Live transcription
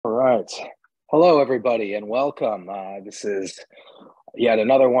right. Hello, everybody, and welcome. This is yet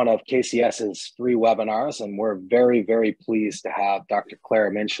another one of KCS's free webinars, and we're very, very pleased to have Dr.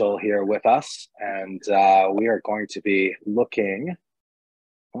 Claire Minshull here with us. And we are going to be looking,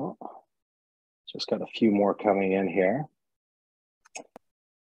 oh, just got a few more coming in here.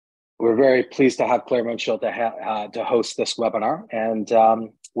 We're very pleased to have Claire Minshull to host this webinar,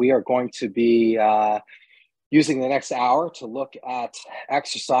 and we are going to be using the next hour to look at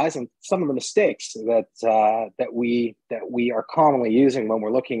exercise and some of the mistakes that we are commonly using when we're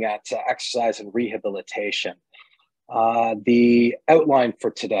looking at exercise and rehabilitation. The outline for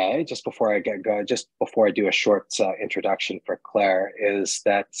today, just before I get going, just before I do a short introduction for Claire, is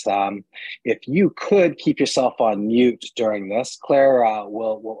that if you could keep yourself on mute during this, Claire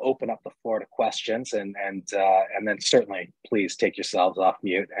will open up the floor to questions, and then certainly please take yourselves off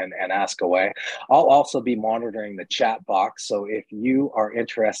mute and ask away. I'll also be monitoring the chat box, so if you are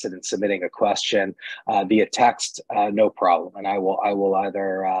interested in submitting a question via text, no problem, and I will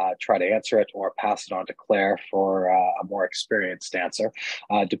either try to answer it or pass it on to Claire for a more experienced answer,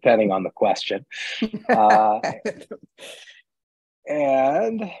 depending on the question.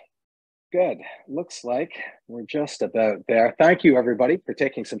 And good, looks like we're just about there. Thank you, everybody, for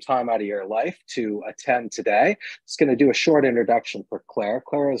taking some time out of your life to attend today. Just going to do a short introduction for Claire.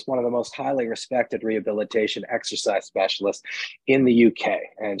 Claire is one of the most highly respected rehabilitation exercise specialists in the UK,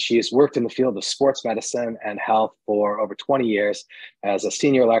 and she has worked in the field of sports medicine and health for over 20 years as a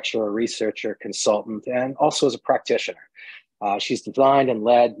senior lecturer, researcher, consultant, and also as a practitioner. She's designed and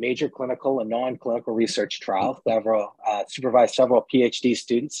led major clinical and non-clinical research trials, supervised several PhD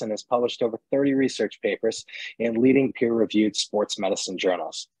students, and has published over 30 research papers in leading peer-reviewed sports medicine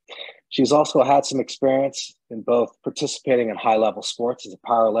journals. She's also had some experience in both participating in high-level sports as a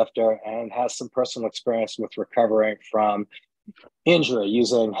powerlifter and has some personal experience with recovering from injury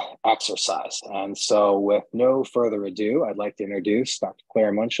using exercise. And so with no further ado, I'd like to introduce Dr.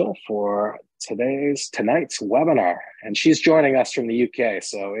 Claire Minshull for tonight's webinar. And she's joining us from the UK,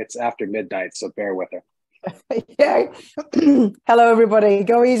 so it's after midnight, so bear with her. Yeah. Hello, everybody.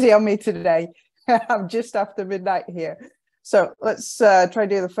 Go easy on me today. I'm just after midnight here. So let's try to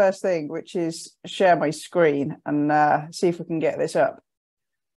do the first thing, which is share my screen and see if we can get this up.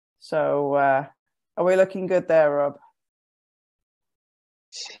 So are we looking good there, Rob?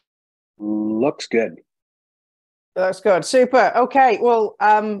 Looks good. That's good. Super. Okay. Well,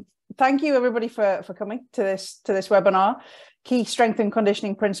 thank you everybody for coming to this webinar. Key strength and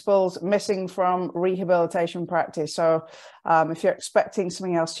conditioning principles missing from rehabilitation practice. So if you're expecting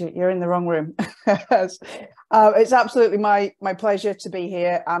something else, you're in the wrong room. It's absolutely my pleasure to be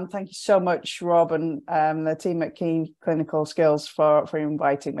here. And thank you so much, Rob, and the team at Key Clinical Skills for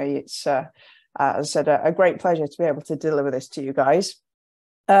inviting me. It's, as I said, a great pleasure to be able to deliver this to you guys.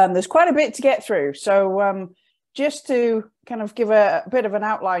 There's quite a bit to get through. So just to kind of give a bit of an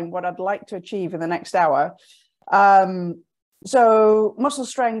outline what I'd like to achieve in the next hour. So muscle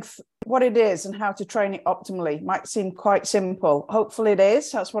strength, what it is and how to train it optimally might seem quite simple. Hopefully it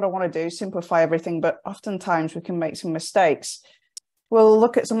is. That's what I want to do, simplify everything, but oftentimes we can make some mistakes. We'll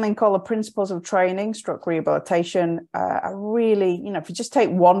look at something called the principles of training, stroke rehabilitation. I really, if you just take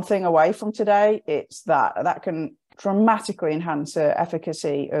one thing away from today, it's that can dramatically enhance the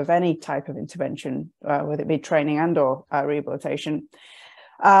efficacy of any type of intervention, whether it be training and or rehabilitation.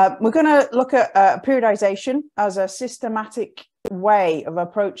 We're going to look at periodization as a systematic way of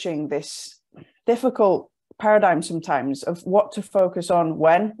approaching this difficult paradigm sometimes of what to focus on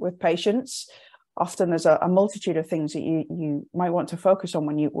when with patients. Often there's a multitude of things that you might want to focus on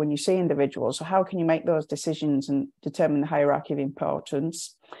when you see individuals. So how can you make those decisions and determine the hierarchy of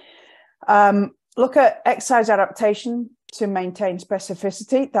importance? Look at exercise adaptation to maintain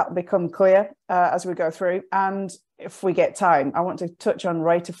specificity. That'll become clear as we go through. And if we get time, I want to touch on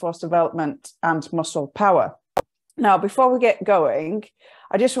rate of force development and muscle power. Now, before we get going,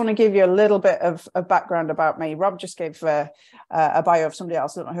 I just want to give you a little bit of background about me. Rob just gave a bio of somebody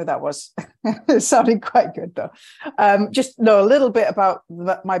else. I don't know who that was. It sounded quite good, though. Just know a little bit about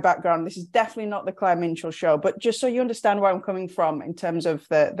my background. This is definitely not the Claire Minshull show, but just so you understand where I'm coming from in terms of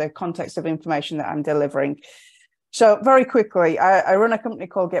the context of information that I'm delivering. So very quickly, I run a company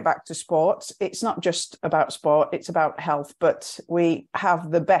called Get Back to Sport. It's not just about sport, it's about health, but we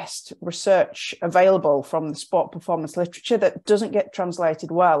have the best research available from the sport performance literature that doesn't get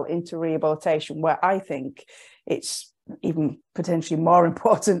translated well into rehabilitation, where I think it's even potentially more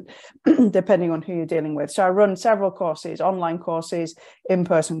important depending on who you're dealing with. So I run several courses, online courses,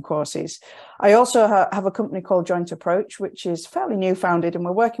 in-person courses. I also have a company called Joint Approach, which is fairly new founded, and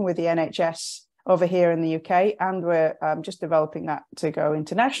we're working with the NHS over here in the UK, and we're just developing that to go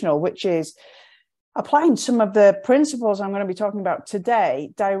international, which is applying some of the principles I'm going to be talking about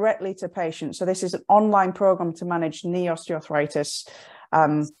today directly to patients. So this is an online program to manage knee osteoarthritis.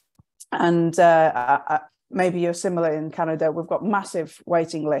 Maybe you're similar in Canada. We've got massive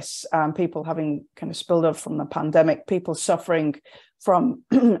waiting lists, people having kind of spilled over from the pandemic, people suffering from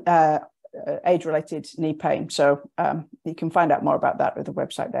age-related knee pain. So you can find out more about that with the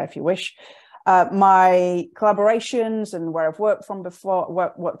website there if you wish. My collaborations and where I've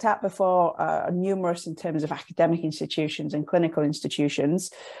worked at before are numerous in terms of academic institutions and clinical institutions.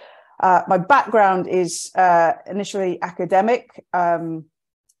 My background is initially academic.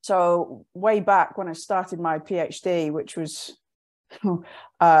 So way back when I started my PhD, which was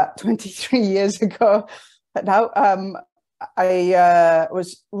 23 years ago now, I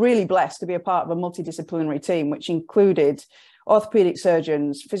was really blessed to be a part of a multidisciplinary team, which included orthopedic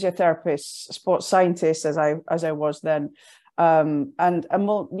surgeons, physiotherapists, sports scientists, as I was then, and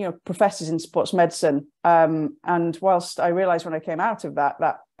professors in sports medicine. And whilst I realized when I came out of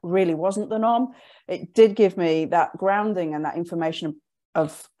that really wasn't the norm, it did give me that grounding and that information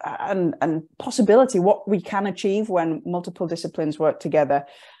of and possibility what we can achieve when multiple disciplines work together.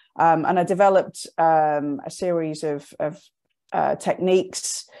 And I developed a series of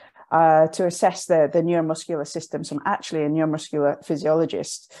techniques to assess the neuromuscular system. So I'm actually a neuromuscular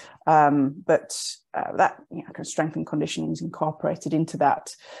physiologist, but that strength and conditioning is incorporated into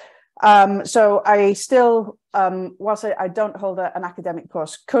that. So I still, whilst I don't hold an academic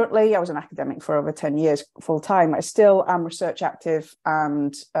post currently, I was an academic for over 10 years full time, I still am research active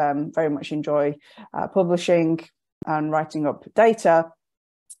and very much enjoy publishing and writing up data.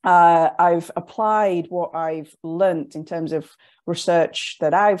 I've applied what I've learnt in terms of research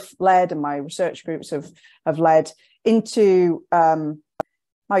that I've led and my research groups have led into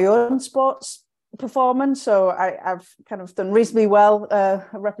my own sports performance. So I've kind of done reasonably well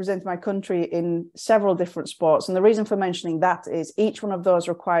representing my country in several different sports. And the reason for mentioning that is each one of those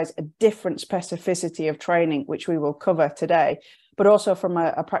requires a different specificity of training, which we will cover today. But also from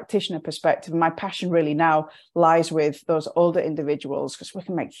a practitioner perspective, my passion really now lies with those older individuals, because we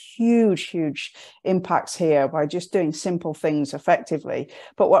can make huge impacts here by just doing simple things effectively.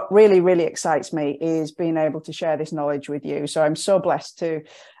 But what really, really excites me is being able to share this knowledge with you. So I'm so blessed to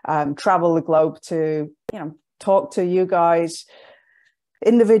travel the globe to, talk to you guys,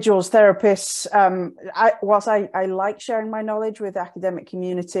 individuals, therapists. Whilst I like sharing my knowledge with the academic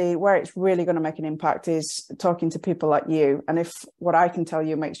community, where it's really going to make an impact is talking to people like you. And if what I can tell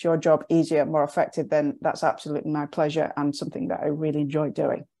you makes your job easier, more effective, then that's absolutely my pleasure and something that I really enjoy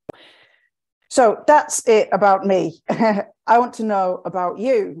doing. So that's it about me. I want to know about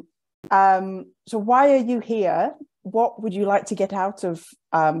you. So why are you here? What would you like to get out of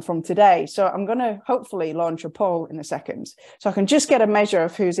from today? So I'm going to hopefully launch a poll in a second, so I can just get a measure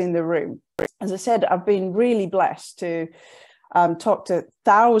of who's in the room. As I said, I've been really blessed to talk to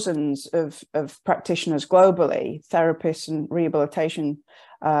thousands of practitioners globally, therapists and rehabilitation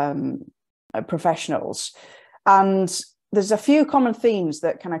professionals. And there's a few common themes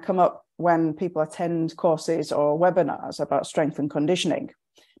that kind of come up when people attend courses or webinars about strength and conditioning.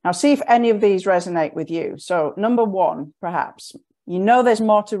 Now, see if any of these resonate with you. So number one, perhaps, there's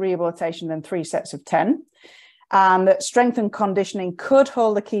more to rehabilitation than 3 sets of 10, and that strength and conditioning could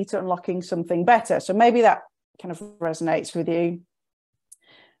hold the key to unlocking something better. So maybe that kind of resonates with you.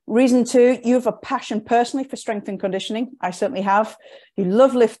 Reason two, you have a passion personally for strength and conditioning. I certainly have. You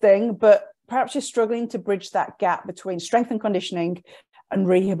love lifting, but perhaps you're struggling to bridge that gap between strength and conditioning and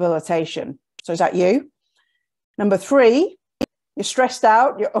rehabilitation. So is that you? Number three, you're stressed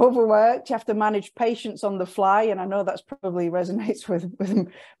out, you're overworked, you have to manage patients on the fly. And I know that's probably resonates with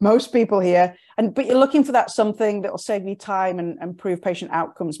most people here. But you're looking for that something that will save you time and improve patient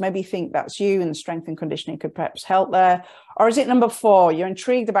outcomes. Maybe you think that's you and strength and conditioning could perhaps help there. Or is it number four, you're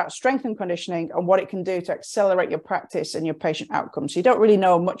intrigued about strength and conditioning and what it can do to accelerate your practice and your patient outcomes? So you don't really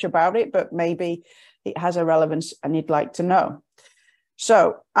know much about it, but maybe it has a relevance and you'd like to know.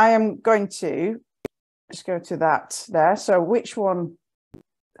 So I am going to just go to that there. So which one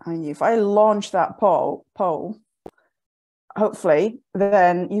are you? If I launch that poll, hopefully,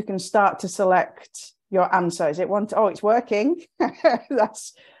 then you can start to select your answer. Is it one? Oh, it's working.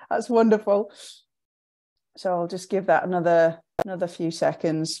 That's wonderful. So I'll just give that another few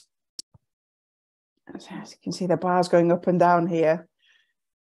seconds. As you can see, the bars going up and down here.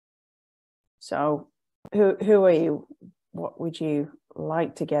 So who are you? What would you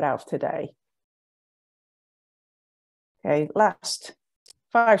like to get out of today? Okay, last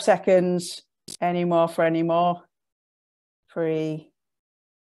 5 seconds. Any more for any more? 3,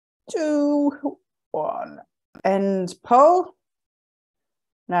 2, 1. End poll.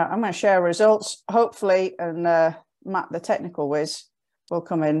 Now I'm going to share results, hopefully, and Matt, the technical whiz, will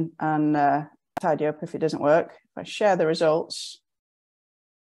come in and tidy up if it doesn't work. If I share the results,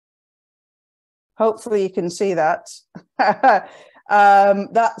 hopefully you can see that.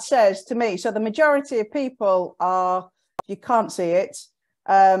 That says to me, so the majority of people are, you can't see it,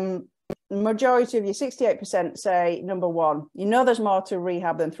 majority of you, 68% say number 1. You know there's more to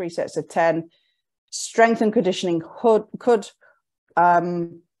rehab than 3 sets of 10. Strength and conditioning could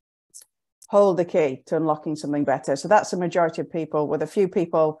hold the key to unlocking something better. So that's the majority of people, with a few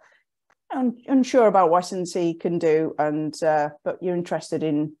people unsure about what S&C can do, and but you're interested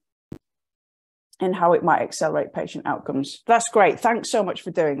in how it might accelerate patient outcomes. That's great. Thanks so much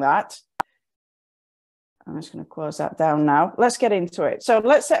for doing that. I'm just going to close that down now. Let's get into it. So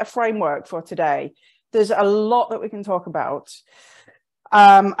let's set a framework for today. There's a lot that we can talk about.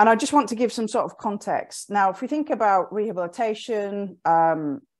 And I just want to give some sort of context. Now, if we think about rehabilitation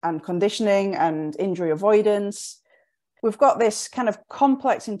and conditioning and injury avoidance, we've got this kind of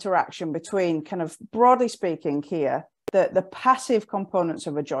complex interaction between, kind of broadly speaking here, the passive components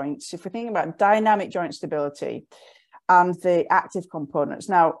of a joint. If we think about dynamic joint stability and the active components.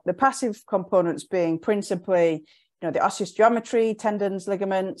 Now, the passive components being principally, the osseous geometry, tendons,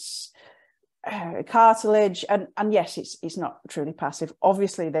 ligaments, cartilage, and yes, it's not truly passive.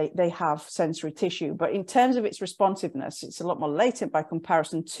 Obviously, they have sensory tissue, but in terms of its responsiveness, it's a lot more latent by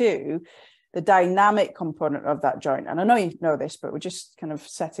comparison to the dynamic component of that joint. And I know you know this, but we're just kind of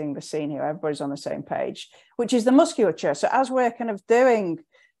setting the scene here. Everybody's on the same page, which is the musculature. So as we're kind of doing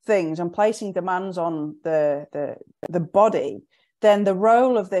things and placing demands on the body, then the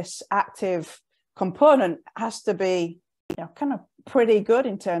role of this active component has to be, kind of pretty good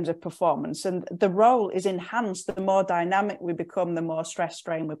in terms of performance. And the role is enhanced the more dynamic we become, the more stress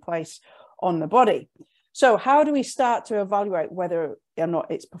strain we place on the body. So how do we start to evaluate whether or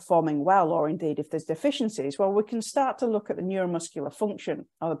not it's performing well, or indeed if there's deficiencies? Well, we can start to look at the neuromuscular function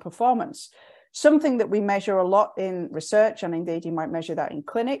or the performance. Something that we measure a lot in research, and indeed you might measure that in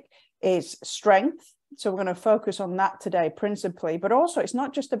clinic, is strength. So we're going to focus on that today principally, but also it's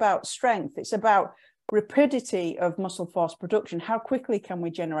not just about strength, it's about rapidity of muscle force production. How quickly can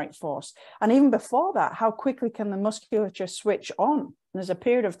we generate force? And even before that, how quickly can the musculature switch on? And there's a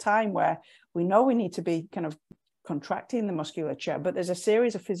period of time where we know we need to be kind of contracting the musculature, but there's a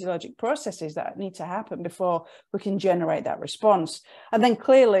series of physiologic processes that need to happen before we can generate that response. And then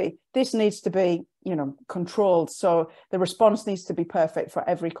clearly this needs to be, controlled. So the response needs to be perfect for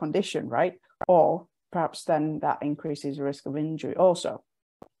every condition, right? Or perhaps then that increases the risk of injury also.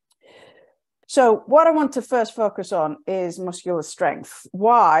 So what I want to first focus on is muscular strength,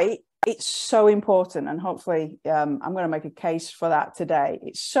 why it's so important. And hopefully I'm going to make a case for that today.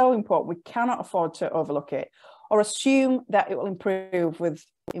 It's so important. We cannot afford to overlook it or assume that it will improve with,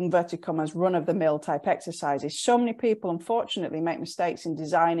 inverted commas, run-of-the-mill type exercises. So many people, unfortunately, make mistakes in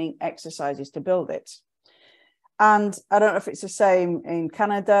designing exercises to build it. And I don't know if it's the same in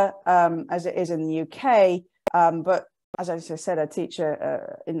Canada as it is in the UK, but as I said, I teach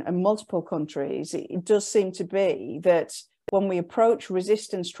in multiple countries. It does seem to be that when we approach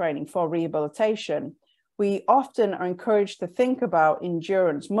resistance training for rehabilitation, we often are encouraged to think about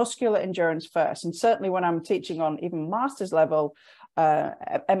endurance, muscular endurance first. And certainly when I'm teaching on even master's level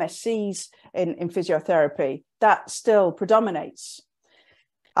MSCs in physiotherapy, that still predominates.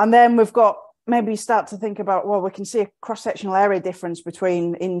 And then we've got, maybe start to think about, well, we can see a cross-sectional area difference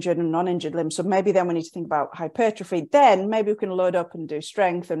between injured and non-injured limbs. So maybe then we need to think about hypertrophy. Then maybe we can load up and do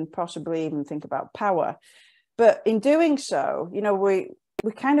strength and possibly even think about power. But in doing so,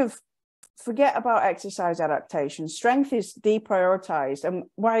 we kind of forget about exercise adaptation. Strength is deprioritized. And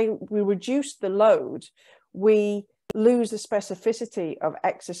while we reduce the load, we lose the specificity of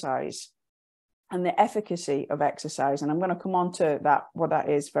exercise and the efficacy of exercise. And I'm going to come on to that, what that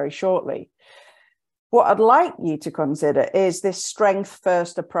is very shortly. What I'd like you to consider is this strength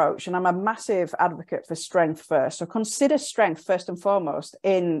first approach. And I'm a massive advocate for strength first. So consider strength first and foremost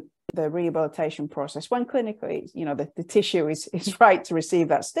in the rehabilitation process when clinically, the tissue is right to receive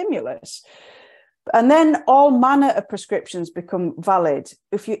that stimulus. And then all manner of prescriptions become valid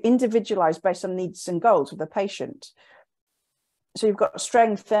if you individualize based on needs and goals of the patient. So you've got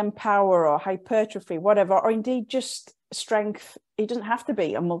strength, then power or hypertrophy, whatever, or indeed just strength. It doesn't have to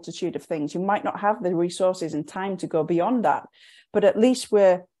be a multitude of things. You might not have the resources and time to go beyond that, but at least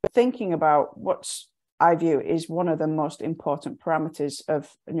we're thinking about what's, I view, is one of the most important parameters of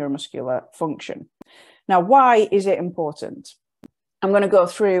neuromuscular function. Now, why is it important? I'm going to go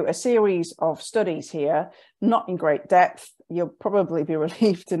through a series of studies here, not in great depth, you'll probably be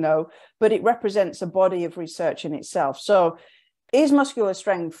relieved to know, but it represents a body of research in itself. So is muscular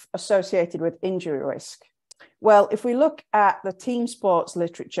strength associated with injury risk? Well, if we look at the team sports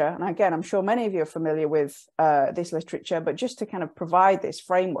literature, and again, I'm sure many of you are familiar with this literature, but just to kind of provide this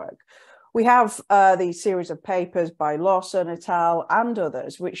framework, we have these series of papers by Lawson et al. And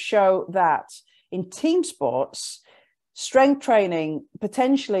others, which show that in team sports, strength training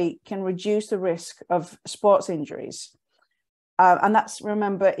potentially can reduce the risk of sports injuries. And that's,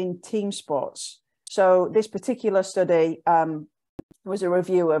 remember, in team sports. So this particular study was a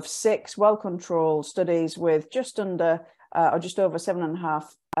review of 6 well-controlled studies with just under or just over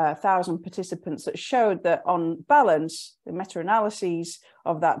 7,500 participants that showed that on balance, the meta-analyses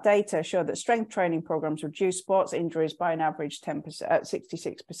of that data showed that strength training programs reduced sports injuries by an average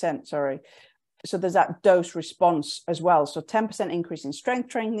 66%, sorry. So there's that dose response as well. So 10% increase in strength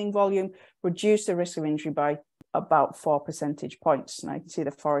training volume reduced the risk of injury by about 4 percentage points. Now you can see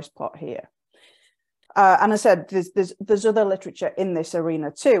the forest plot here. And I said, there's other literature in this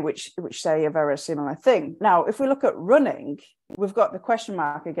arena too, which say a very similar thing. Now, if we look at running, we've got the question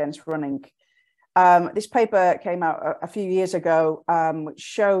mark against running. This paper came out a few years ago, which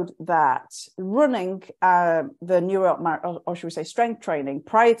showed that running the New York Marathon, or should we say strength training,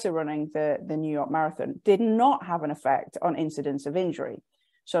 prior to running the New York Marathon, did not have an effect on incidence of injury.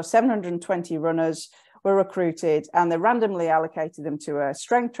 So 720 runners were recruited, and they randomly allocated them to a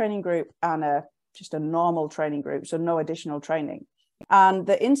strength training group and just a normal training group, so no additional training. And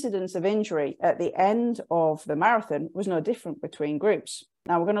the incidence of injury at the end of the marathon was no different between groups.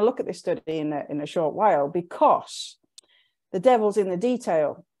 Now, we're going to look at this study in a short while, because the devil's in the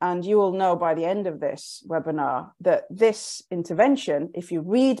detail. And you will know by the end of this webinar that this intervention, if you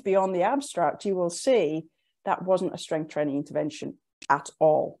read beyond the abstract, you will see that wasn't a strength training intervention at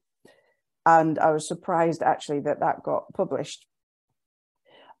all. And I was surprised actually that got published.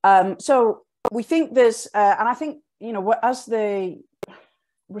 So we think there's, and I think, you know, as the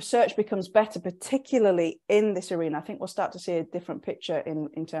research becomes better, particularly in this arena, I think we'll start to see a different picture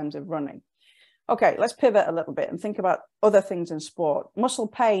in terms of running. Okay, let's pivot a little bit and think about other things in sport. Muscle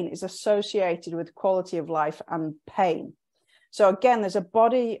pain is associated with quality of life and pain. So again, there's a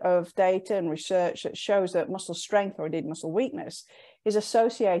body of data and research that shows that muscle strength, or indeed muscle weakness, is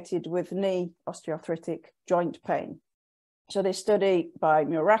associated with knee osteoarthritic joint pain. So this study by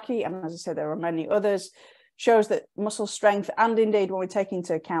Muraki, and as I said, there are many others, shows that muscle strength, and indeed when we take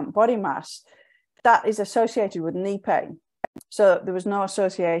into account body mass, that is associated with knee pain. So there was no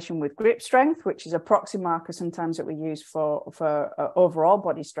association with grip strength, which is a proxy marker sometimes that we use for overall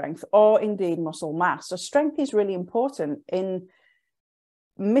body strength, or indeed muscle mass. So strength is really important in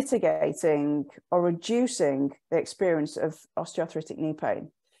mitigating or reducing the experience of osteoarthritic knee pain.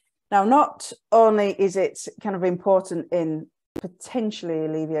 Now, not only is it kind of important in potentially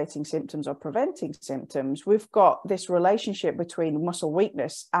alleviating symptoms or preventing symptoms, we've got this relationship between muscle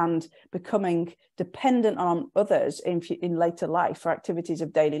weakness and becoming dependent on others in later life for activities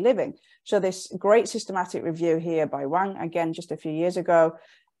of daily living. So this great systematic review here by Wang, again, just a few years ago,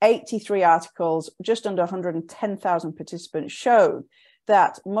 83 articles, just under 110,000 participants, showed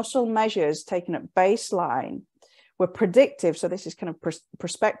that muscle measures taken at baseline were predictive, so this is kind of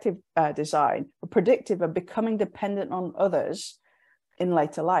prospective design, were predictive of becoming dependent on others in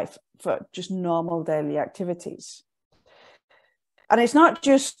later life for just normal daily activities. And it's not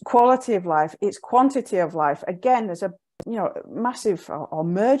just quality of life, it's quantity of life. Again, there's a massive or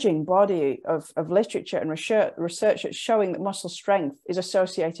merging body of literature and research that's showing that muscle strength is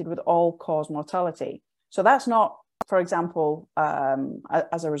associated with all-cause mortality. So that's not, for example,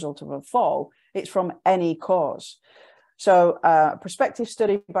 as a result of a fall, it's from any cause. So prospective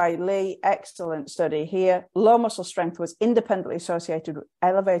study by Lee, excellent study here. Low muscle strength was independently associated with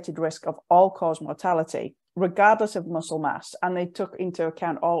elevated risk of all-cause mortality, regardless of muscle mass. And they took into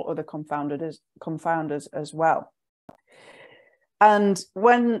account all other confounders as well. And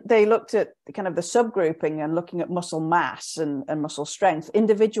when they looked at kind of the subgrouping and looking at muscle mass and muscle strength,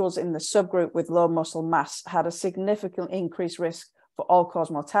 individuals in the subgroup with low muscle mass had a significant increased risk for all-cause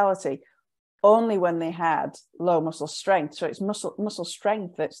mortality only when they had low muscle strength. So it's muscle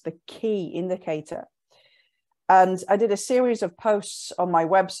strength that's the key indicator. And I did a series of posts on my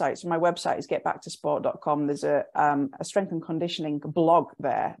website. So my website is getbacktosport.com. There's a strength and conditioning blog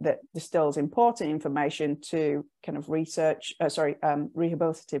there that distills important information to kind of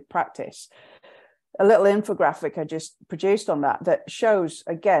rehabilitative practice. A little infographic I just produced on that shows,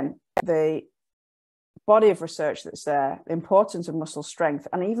 again, the body of research that's there, the importance of muscle strength,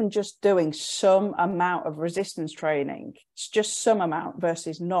 and even just doing some amount of resistance training, it's just some amount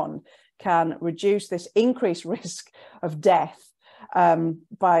versus none, can reduce this increased risk of death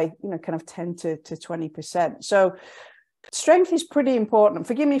by, you know, kind of 10 to 20%. So strength is pretty important.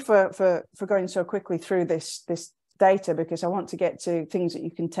 Forgive me for going so quickly through this data, because I want to get to things that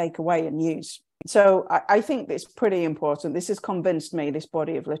you can take away and use. So I think it's pretty important. This has convinced me, this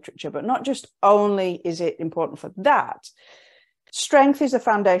body of literature, but not just only is it important for that. Strength is a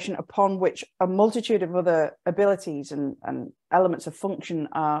foundation upon which a multitude of other abilities and elements of function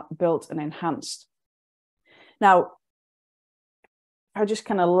are built and enhanced. Now, I'll just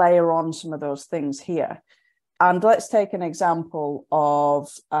kind of layer on some of those things here. And let's take an example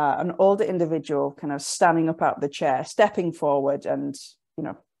of an older individual kind of standing up out of the chair, stepping forward and, you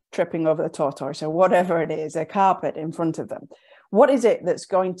know, tripping over the tortoise or whatever it is, a carpet in front of them. What is it that's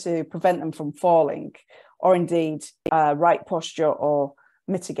going to prevent them from falling, or indeed right posture, or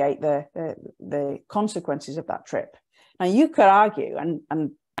mitigate the consequences of that trip? Now, you could argue, and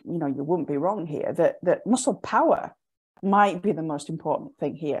you know, you wouldn't be wrong here, that muscle power might be the most important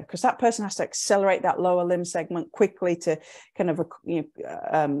thing here, because that person has to accelerate that lower limb segment quickly to kind of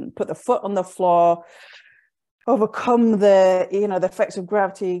put the foot on the floor, overcome the, you know, the effects of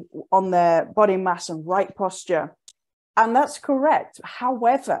gravity on their body mass and right posture. And that's correct.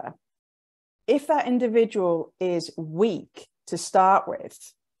 However, if that individual is weak to start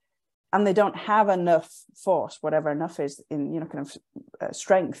with, and they don't have enough force, whatever enough is in, you know, kind of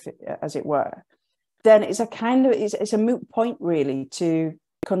strength, as it were, then it's a moot point really to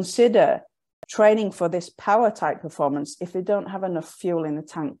consider training for this power type performance if they don't have enough fuel in the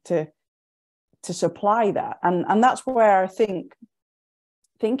tank to supply that. And that's where I think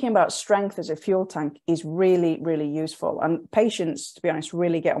thinking about strength as a fuel tank is really, really useful. And patients, to be honest,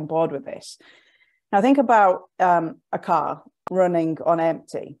 really get on board with this. Now think about a car running on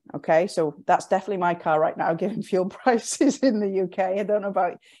empty. Okay, so that's definitely my car right now, given fuel prices in the UK. I don't know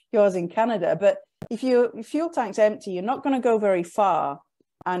about yours in Canada, but if your fuel tank's empty, you're not going to go very far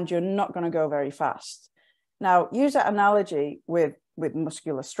and you're not going to go very fast. Now, use that analogy with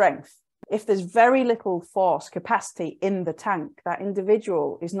muscular strength. If there's very little force capacity in the tank, that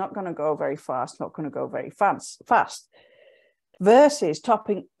individual is not going to go very fast, not going to go very fast. Versus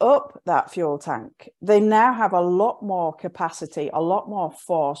topping up that fuel tank, they now have a lot more capacity, a lot more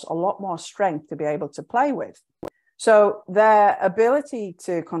force, a lot more strength to be able to play with. So their ability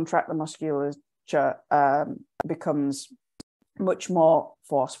to contract the musculature becomes much more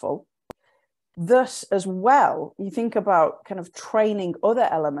forceful. Thus, as well, you think about kind of training other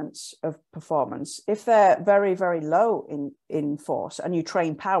elements of performance. If they're very, very low in force and you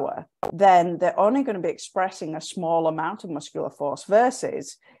train power, then they're only going to be expressing a small amount of muscular force,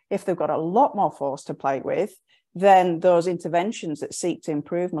 versus if they've got a lot more force to play with, then those interventions that seek to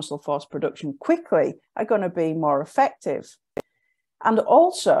improve muscle force production quickly are going to be more effective. And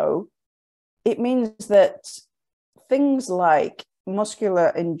also, it means that things like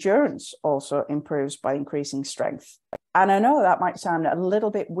muscular endurance also improves by increasing strength. And I know that might sound a little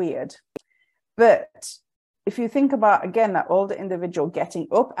bit weird, but if you think about, again, that older individual getting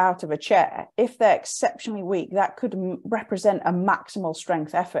up out of a chair, if they're exceptionally weak, that could represent a maximal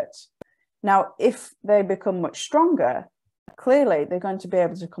strength effort. Now, if they become much stronger, clearly they're going to be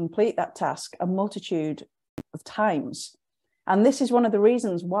able to complete that task a multitude of times. And this is one of the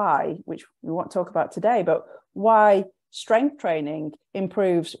reasons why, which we won't talk about today, but why strength training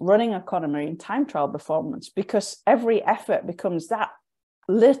improves running economy and time trial performance, because every effort becomes that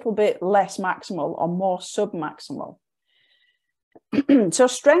little bit less maximal or more submaximal. So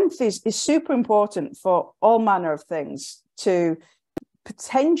strength is super important for all manner of things, to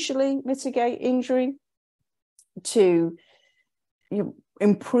potentially mitigate injury, to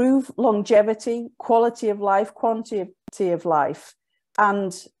improve longevity, quality of life, quantity of life,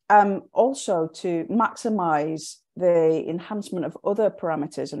 and also to maximize the enhancement of other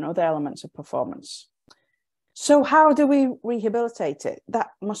parameters and other elements of performance. So how do we rehabilitate it? That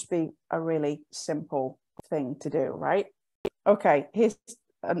must be a really simple thing to do, right? Okay, here's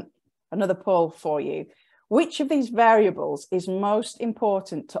another poll for you. Which of these variables is most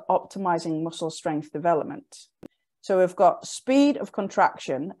important to optimizing muscle strength development? So we've got speed of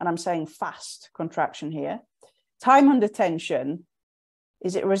contraction, and I'm saying fast contraction here. Time under tension.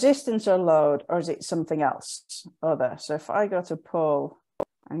 Is it resistance or load, or is it something else? Other. So if I go to pull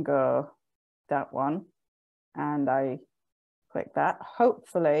and go that one, and I click that,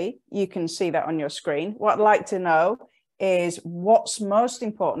 hopefully you can see that on your screen. What I'd like to know is what's most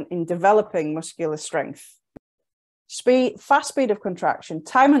important in developing muscular strength. Speed, fast speed of contraction,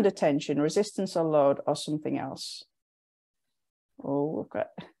 time under tension, resistance or load, or something else. Oh,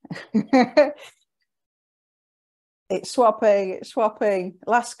 okay. It's swapping.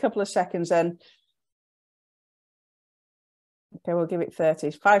 Last couple of seconds then. Okay, we'll give it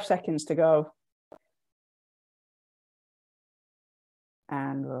 30. 5 seconds to go.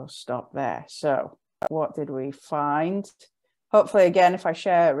 And we'll stop there. So what did we find? Hopefully, again, if I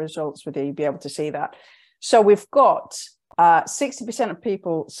share results with you, you'll be able to see that. So we've got 60% of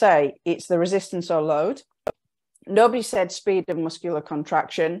people say it's the resistance or load. Nobody said speed of muscular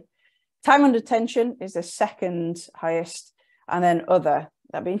contraction. Time under tension is the second highest, and then other.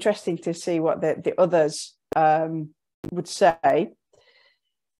 That'd be interesting to see what the others would say.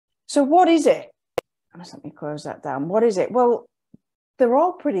 So what is it? Let me close that down. What is it? Well, they're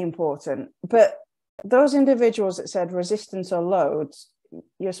all pretty important, but those individuals that said resistance or load,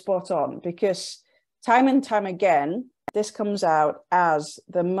 you're spot on, because time and time again, this comes out as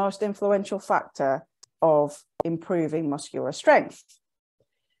the most influential factor of improving muscular strength.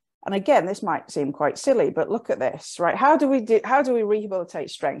 And again, this might seem quite silly, but look at this, right? How do we rehabilitate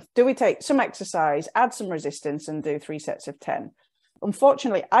strength? Do we take some exercise, add some resistance, and do 3 sets of 10?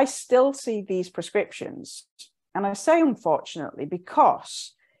 Unfortunately, I still see these prescriptions. And I say unfortunately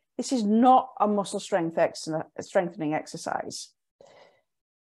because this is not a muscle strengthening exercise.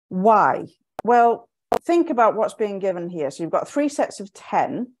 Why? Well, think about what's being given here. So you've got 3 sets of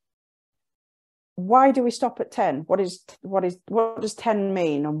 10. Why do we stop at 10? What does 10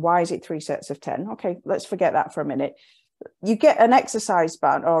 mean, and why is it 3 sets of 10? Okay, let's forget that for a minute. You get an exercise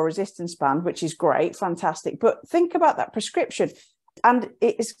band or a resistance band, which is great, fantastic. But think about that prescription, and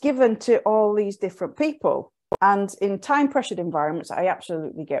it is given to all these different people. And in time pressured environments, I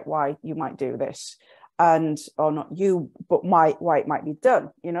absolutely get why you might do this, or not you, but why it might be done.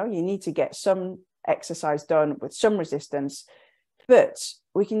 You know, you need to get some exercise done with some resistance, but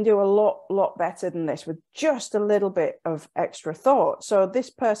we can do a lot better than this with just a little bit of extra thought. So this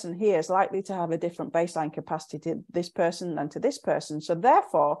person here is likely to have a different baseline capacity to this person and to this person. So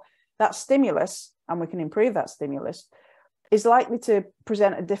therefore, that stimulus, and we can improve that stimulus, is likely to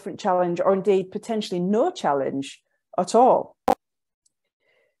present a different challenge, or indeed potentially no challenge at all.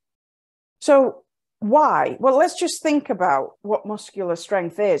 So why? Well, let's just think about what muscular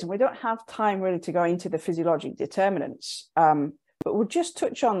strength is. And we don't have time really to go into the physiologic determinants, but we'll just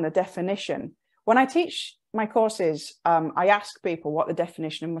touch on the definition. When I teach my courses, I ask people what the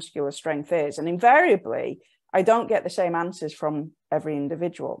definition of muscular strength is. And invariably, I don't get the same answers from every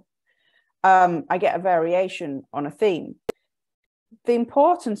individual. I get a variation on a theme. The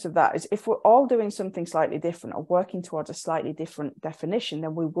importance of that is if we're all doing something slightly different or working towards a slightly different definition,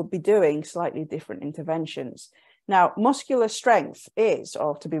 then we will be doing slightly different interventions. Now, muscular strength is,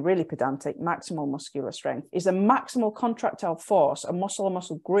 or to be really pedantic, maximal muscular strength is the maximal contractile force a muscle or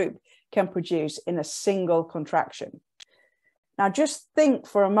muscle group can produce in a single contraction. Now, just think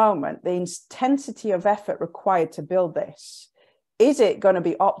for a moment the intensity of effort required to build this. Is it going to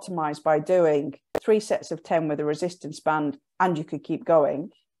be optimized by doing 3 sets of 10 with a resistance band and you could keep going?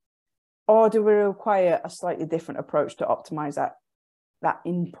 Or do we require a slightly different approach to optimize that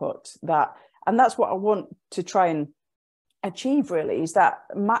input? And that's what I want to try and achieve, really, is that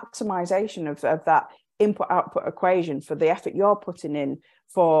maximization of that input-output equation for the effort you're putting in,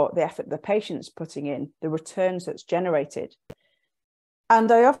 for the effort the patient's putting in, the returns that's generated. And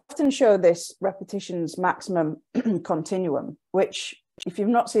I often show this repetitions maximum continuum, which, if you've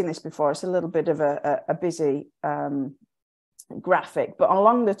not seen this before, it's a little bit of a busy graphic. But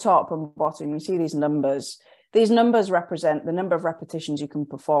along the top and bottom, you see these numbers. These numbers represent the number of repetitions you can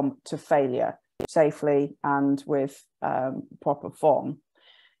perform to failure safely and with proper form.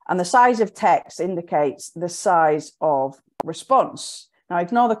 And the size of text indicates the size of response. Now,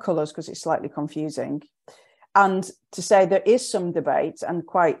 ignore the colors because it's slightly confusing. And to say there is some debate, and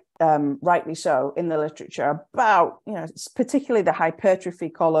quite rightly so, in the literature about, particularly the hypertrophy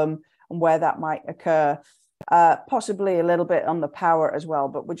column and where that might occur, possibly a little bit on the power as well,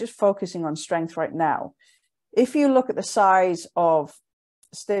 but we're just focusing on strength right now. If you look at the size of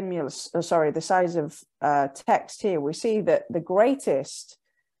the size of text here, we see that the greatest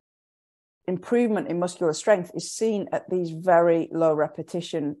improvement in muscular strength is seen at these very low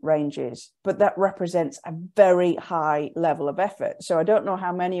repetition ranges, but that represents a very high level of effort. So I don't know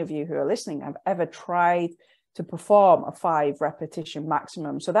how many of you who are listening have ever tried to perform a 5 repetition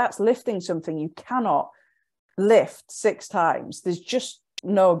maximum. So that's lifting something you cannot lift 6 times. There's just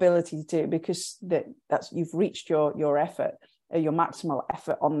no ability to, because you've reached your effort, your maximal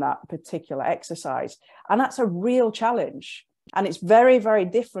effort on that particular exercise. And that's a real challenge. And it's very, very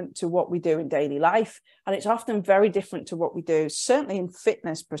different to what we do in daily life. And it's often very different to what we do, certainly in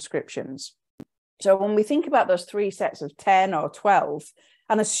fitness prescriptions. So when we think about those 3 sets of 10 or 12,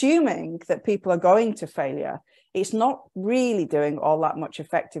 And assuming that people are going to failure, it's not really doing all that much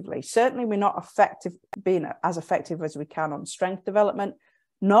effectively. Certainly we're not being as effective as we can on strength development,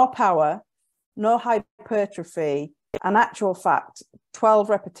 no power, no hypertrophy. And actual fact, 12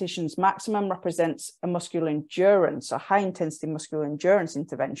 repetitions maximum represents a muscular endurance, a high intensity muscular endurance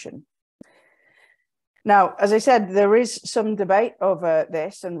intervention. Now, as I said, there is some debate over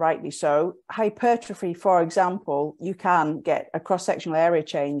this, and rightly so. Hypertrophy, for example, you can get a cross-sectional area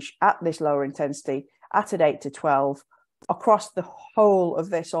change at this lower intensity at an 8 to 12 across the whole of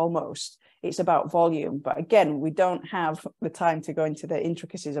this almost. It's about volume. But again, we don't have the time to go into the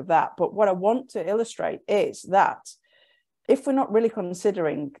intricacies of that. But what I want to illustrate is that if we're not really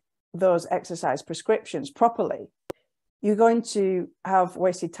considering those exercise prescriptions properly, you're going to have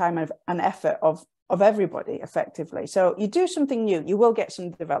wasted time and effort of everybody effectively. So you do something new, you will get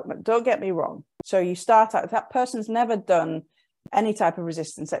some development. Don't get me wrong. So you start out, that person's never done any type of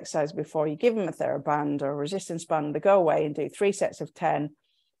resistance exercise before. You give them a TheraBand or a resistance band, they go away and do 3 sets of 10.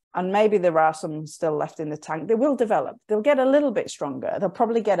 And maybe there are some still left in the tank. They will develop. They'll get a little bit stronger. They'll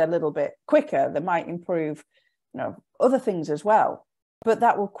probably get a little bit quicker. They might improve, other things as well. But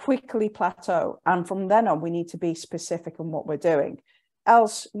that will quickly plateau. And from then on, we need to be specific on what we're doing.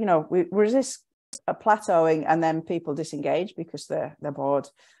 Else, we resist a plateauing and then people disengage because they're bored,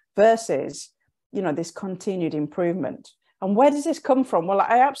 versus, this continued improvement. And where does this come from? Well,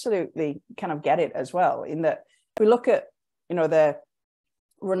 I absolutely kind of get it as well, in that we look at, the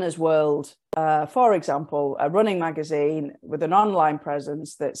Runner's World, for example, a running magazine with an online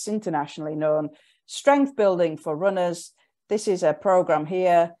presence that's internationally known, Strength Building for Runners. This is a program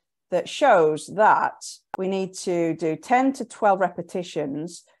here that shows that we need to do 10 to 12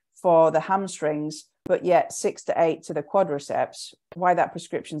 repetitions for the hamstrings, but yet 6 to 8 to the quadriceps. Why that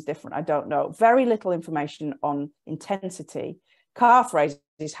prescription is different, I don't know. Very little information on intensity. Calf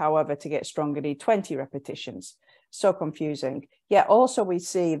raises, however, to get stronger, need 20 repetitions. So confusing. Yet also we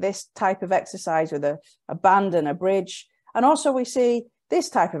see this type of exercise with a band and a bridge. And also we see this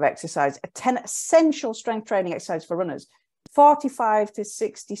type of exercise, a 10 essential strength training exercise for runners, 45 to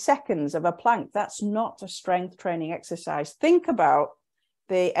 60 seconds of a plank. That's not a strength training exercise. Think about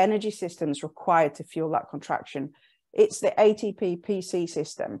the energy systems required to fuel that contraction. It's the ATP PC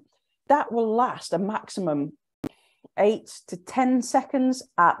system. That will last a maximum 8 to 10 seconds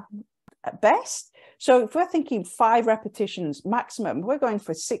at best. So if we're thinking 5 repetitions maximum, we're going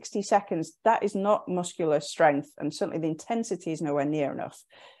for 60 seconds. That is not muscular strength, and certainly the intensity is nowhere near enough.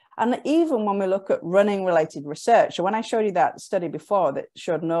 And even when we look at running related research, so when I showed you that study before that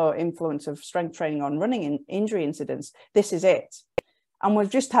showed no influence of strength training on running injury incidence, this is it. And we've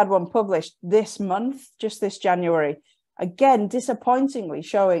just had one published this month, just this January, again, disappointingly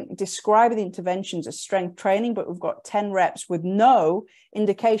describing the interventions as strength training, but we've got 10 reps with no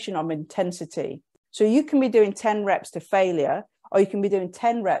indication of intensity. So you can be doing 10 reps to failure, or you can be doing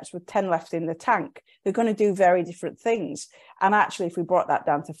 10 reps with 10 left in the tank. They're going to do very different things. And actually, if we brought that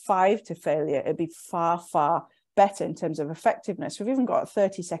down to 5 to failure, it'd be far, far better in terms of effectiveness. We've even got a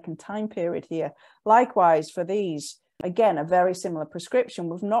 30-second time period here. Likewise, for these, again, a very similar prescription.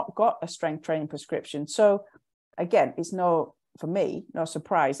 We've not got a strength training prescription. So again, it's for me, no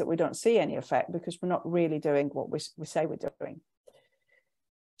surprise that we don't see any effect, because we're not really doing what we say we're doing.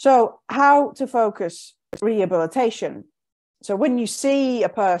 So how to focus rehabilitation? So when you see a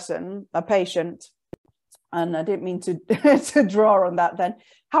patient, and I didn't mean to, to draw on that then,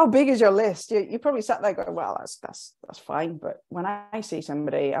 how big is your list? You probably sat there going, well, that's fine. But when I see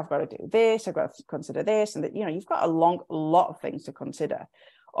somebody, I've got to do this, I've got to consider this, and that, you've got a lot of things to consider.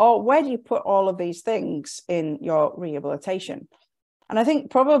 Or where do you put all of these things in your rehabilitation? And I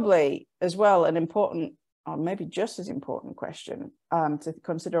think probably as well an important, or maybe just as important question to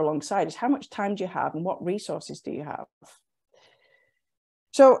consider alongside is, how much time do you have and what resources do you have?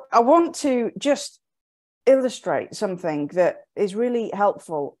 So I want to just illustrate something that is really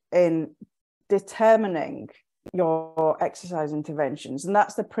helpful in determining your exercise interventions, and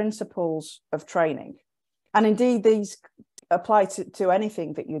that's the principles of training. And indeed, these apply to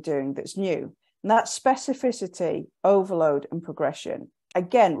anything that you're doing that's new. And that's specificity, overload, and progression.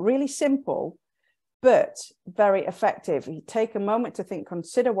 Again, really simple, but very effective. You take a moment to think,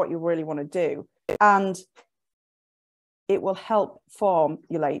 consider what you really want to do, and it will help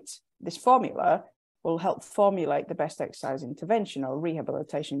formulate, this formula will help formulate the best exercise intervention or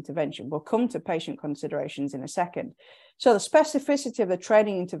rehabilitation intervention. We'll come to patient considerations in a second. So the specificity of the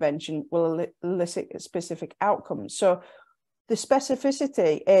training intervention will elicit specific outcomes. So the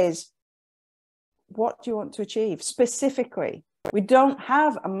specificity is, what do you want to achieve specifically? We don't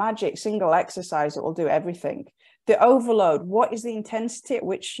have a magic single exercise that will do everything. The overload, what is the intensity at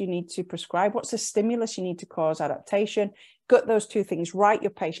which you need to prescribe? What's the stimulus you need to cause adaptation? Got those two things right,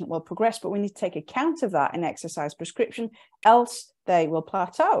 your patient will progress, but we need to take account of that in exercise prescription, else they will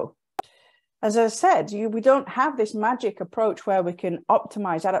plateau. As I said, we don't have this magic approach where we can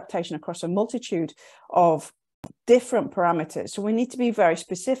optimize adaptation across a multitude of different parameters. So we need to be very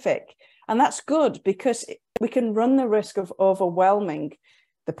specific. And that's good because we can run the risk of overwhelming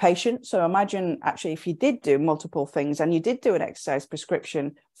the patient. So imagine actually if you did do multiple things and you did do an exercise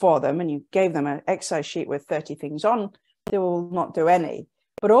prescription for them and you gave them an exercise sheet with 30 things on, they will not do any.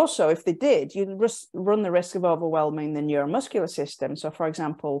 But also if they did, you run the risk of overwhelming the neuromuscular system. So for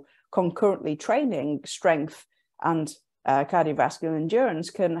example, concurrently training strength and cardiovascular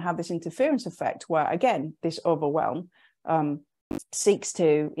endurance can have this interference effect where, again, this overwhelm seeks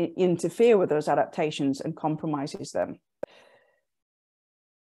to interfere with those adaptations and compromises them.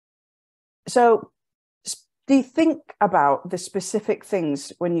 So do you think about the specific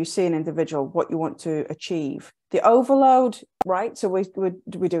things when you see an individual, what you want to achieve? The overload, right? So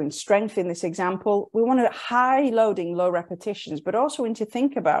we're doing strength in this example. We want to high loading, low repetitions, but also we need to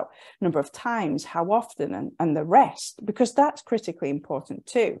think about number of times, how often, and the rest, because that's critically important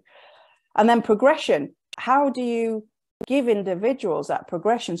too. And then progression. How do you give individuals that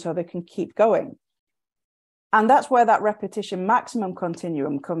progression so they can keep going? And that's where that repetition maximum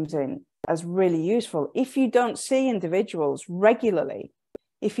continuum comes in as really useful. If you don't see individuals regularly,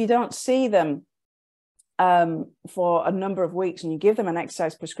 if you don't see them for a number of weeks and you give them an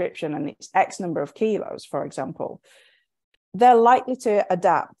exercise prescription and it's X number of kilos, for example, they're likely to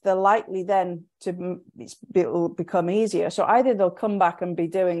adapt. They're likely then it'll become easier. So either they'll come back and be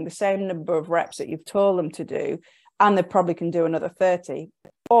doing the same number of reps that you've told them to do, and they probably can do another 30,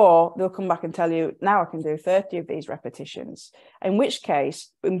 or they'll come back and tell you, now I can do 30 of these repetitions, in which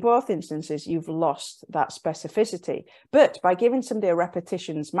case, in both instances, you've lost that specificity. But by giving somebody a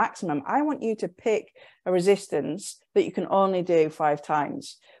repetitions maximum, I want you to pick a resistance that you can only do 5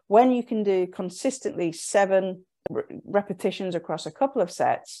 times. When you can do consistently 7 repetitions across a couple of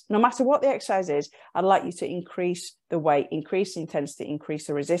sets, no matter what the exercise is, I'd like you to increase the weight, increase the intensity, increase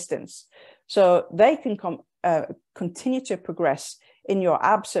the resistance. So they can continue to progress in your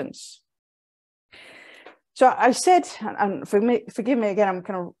absence. So I said, and forgive me again, I'm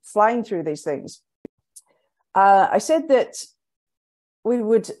kind of flying through these things. I said that we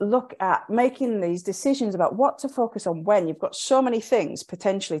would look at making these decisions about what to focus on when. You've got so many things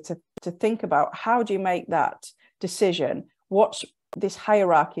potentially to think about. How do you make that decision? What's this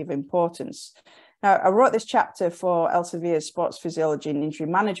hierarchy of importance? Now, I wrote this chapter for Elsevier's Sports Physiology and Injury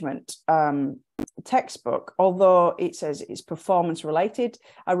Management textbook. Although it says it's performance related,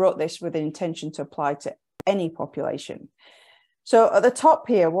 I wrote this with the intention to apply to any population. So at the top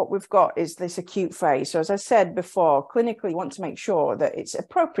here, what we've got is this acute phase. So as I said before, clinically, you want to make sure that it's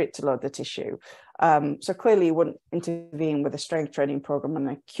appropriate to load the tissue. So clearly you wouldn't intervene with a strength training program and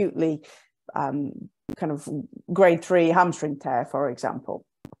acutely kind of grade 3 hamstring tear, for example.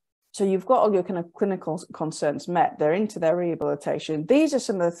 So you've got all your kind of clinical concerns met. They're into their rehabilitation. These are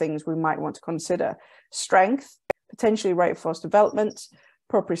some of the things we might want to consider. Strength, potentially rate of force development,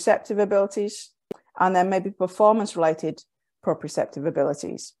 proprioceptive abilities, and then maybe performance-related proprioceptive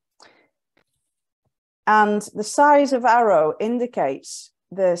abilities. And the size of arrow indicates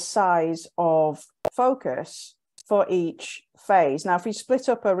the size of focus for each phase. Now, if we split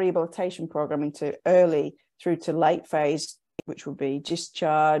up a rehabilitation program into early through to late phase, which would be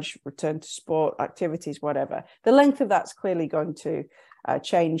discharge, return to sport, activities, whatever, the length of that's clearly going to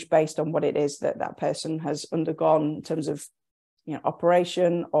change based on what it is that that person has undergone in terms of,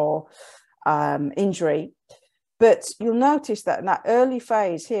 operation or injury. But you'll notice that in that early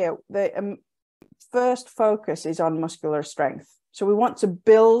phase here, the first focus is on muscular strength. So we want to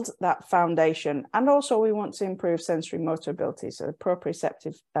build that foundation, and also we want to improve sensory motor ability, so the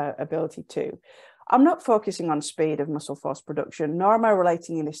proprioceptive ability too. I'm not focusing on speed of muscle force production, nor am I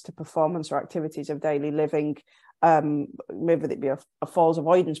relating this to performance or activities of daily living, maybe it be a falls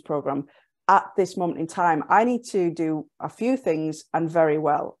avoidance program. At this moment in time, I need to do a few things and very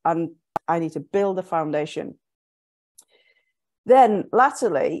well, and I need to build a foundation. Then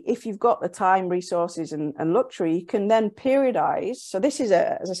latterly, if you've got the time, resources and luxury, you can then periodize. So this is,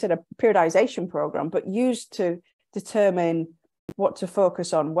 as I said, a periodization program, but used to determine what to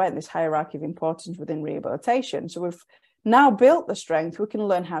focus on when, this hierarchy of importance within rehabilitation. So we've now built the strength, we can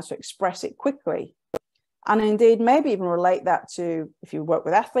learn how to express it quickly. And indeed, maybe even relate that to if you work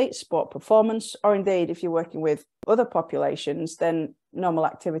with athletes, sport performance, or indeed, if you're working with other populations, then normal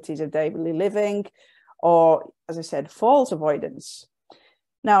activities of daily living, or, as I said, falls avoidance.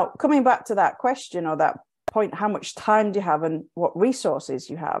 Now, coming back to that question or that point, how much time do you have and what resources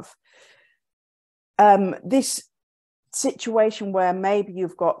you have. This situation where maybe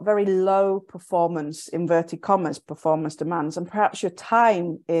you've got very low performance, inverted commas, performance demands, and perhaps your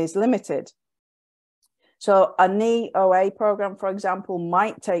time is limited. So a knee OA program, for example,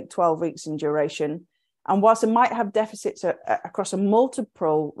 might take 12 weeks in duration. And whilst it might have deficits across a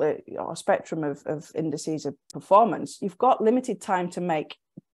multiple spectrum of indices of performance, you've got limited time to make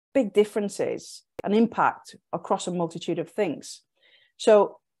big differences and impact across a multitude of things.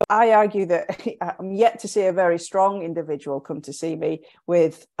 So I argue that I'm yet to see a very strong individual come to see me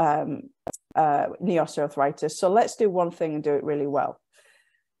with knee osteoarthritis. So let's do one thing and do it really well.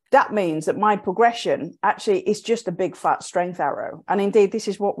 That means that my progression actually is just a big fat strength arrow. And indeed, this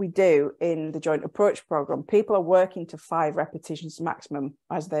is what we do in the joint approach program. People are working to 5 repetitions maximum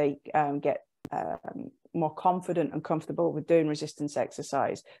as they get more confident and comfortable with doing resistance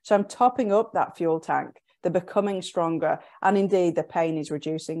exercise. So I'm topping up that fuel tank. They're becoming stronger. And indeed, the pain is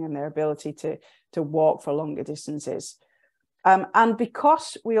reducing and their ability to walk for longer distances. And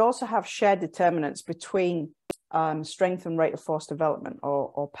because we also have shared determinants between strength and rate of force development,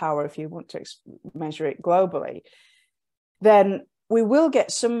 or power if you want to measure it globally, then we will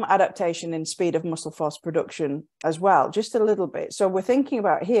get some adaptation in speed of muscle force production as well, just a little bit. So we're thinking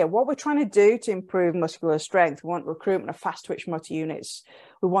about here, what we're trying to do to improve muscular strength. We want recruitment of fast twitch motor units.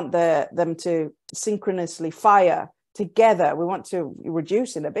 We want them to synchronously fire together. We want to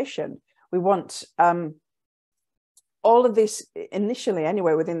reduce inhibition. We want all of this initially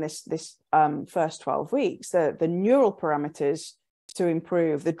anyway, within this first 12 weeks, the neural parameters to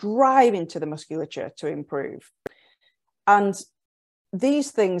improve, the drive into the musculature to improve. And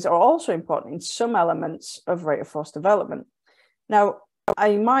these things are also important in some elements of rate of force development. Now,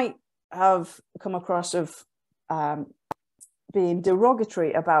 I might have come across of being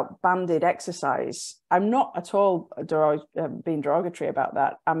derogatory about banded exercise. I'm not at all being derogatory about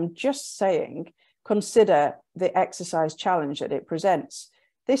that. I'm just saying, consider the exercise challenge that it presents.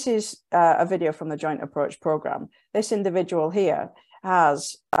 This is a video from the Joint Approach program. This individual here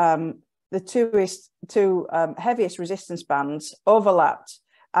has the two heaviest resistance bands overlapped,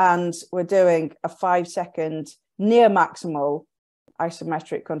 and we're doing a 5-second near maximal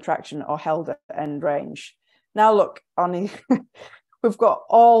isometric contraction or held at end range. Now look, we've got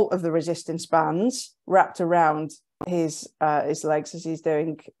all of the resistance bands wrapped around his legs as he's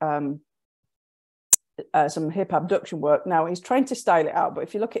doing some hip abduction work. Now he's trying to style it out, but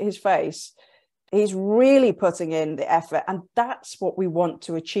if you look at his face, he's really putting in the effort, and that's what we want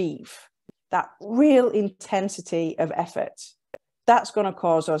to achieve. That real intensity of effort, that's going to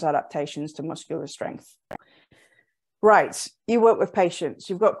cause those adaptations to muscular strength. Right, you work with patients,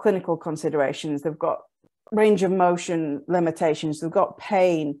 you've got clinical considerations, they've got range of motion limitations, they've got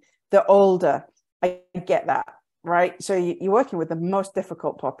pain, they're older. I get that, right? So you're working with the most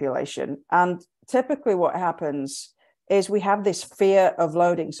difficult population. And typically what happens is we have this fear of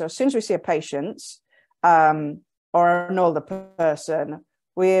loading. So as soon as we see a patient or an older person,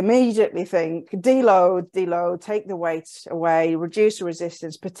 we immediately think deload, take the weight away, reduce the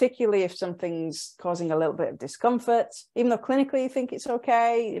resistance, particularly if something's causing a little bit of discomfort. Even though clinically you think it's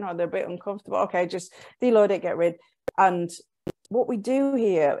okay, they're a bit uncomfortable. Okay, just deload it, get rid. And what we do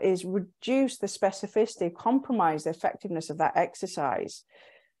here is reduce the specificity, compromise the effectiveness of that exercise.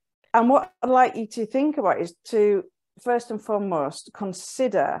 And what I'd like you to think about is to, first and foremost,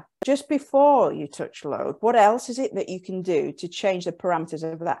 consider, just before you touch load, what else is it that you can do to change the parameters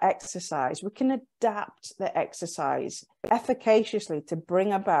of that exercise? We can adapt the exercise efficaciously to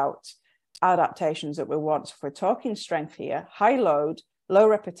bring about adaptations that we want. So if we're talking strength here, high load, low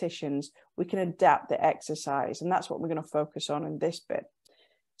repetitions, we can adapt the exercise. And that's what we're going to focus on in this bit.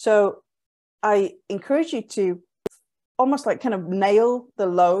 So I encourage you to almost like kind of nail the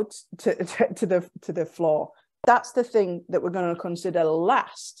load to the floor. That's the thing that we're going to consider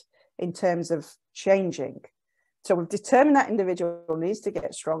last in terms of changing. So we've determined that individual needs to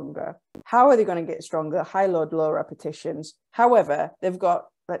get stronger. How are they going to get stronger? High load, low repetitions. However, they've got,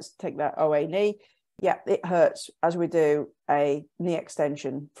 let's take that OA knee. Yeah, it hurts as we do a knee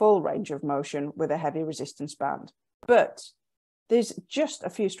extension, full range of motion with a heavy resistance band. But there's just a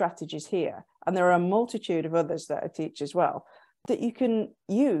few strategies here, and there are a multitude of others that I teach as well, that you can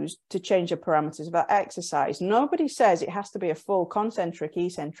use to change the parameters of that exercise. Nobody says it has to be a full concentric,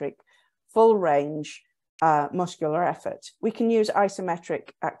 eccentric, full range muscular effort. We can use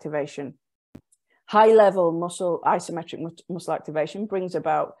isometric activation. High level isometric muscle activation brings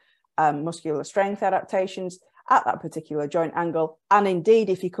about muscular strength adaptations at that particular joint angle. And indeed,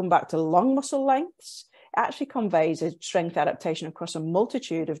 if you come back to long muscle lengths, it actually conveys a strength adaptation across a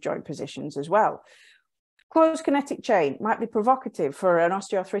multitude of joint positions as well. Closed kinetic chain might be provocative for an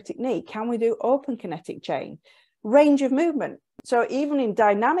osteoarthritic knee. Can we do open kinetic chain? Range of movement. So even in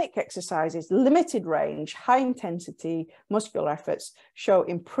dynamic exercises, limited range, high intensity muscular efforts show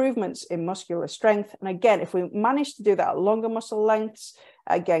improvements in muscular strength. And again, if we manage to do that at longer muscle lengths,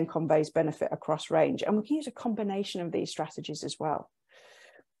 again, conveys benefit across range. And we can use a combination of these strategies as well.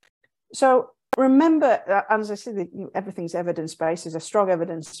 So remember, as I said, everything's evidence-based. There's a strong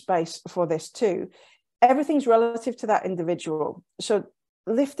evidence base for this too. Everything's relative to that individual. So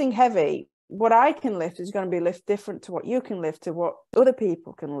lifting heavy, what I can lift is going to be lift different to what you can lift, to what other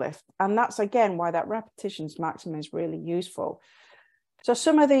people can lift. And that's, again, why that repetitions maximum is really useful. So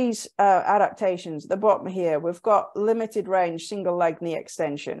some of these adaptations, at the bottom here, we've got limited range, single leg knee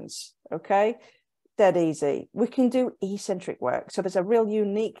extensions, okay? Dead easy. We can do eccentric work. So there's a real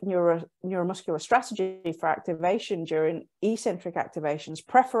unique neuromuscular strategy for activation during eccentric activations,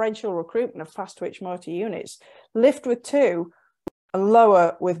 preferential recruitment of fast twitch motor units, lift with 2, and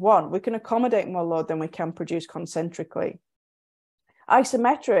lower with 1. We can accommodate more load than we can produce concentrically.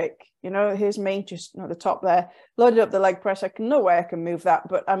 Isometric, here's me just at the top there, loaded up the leg press. No way I can move that,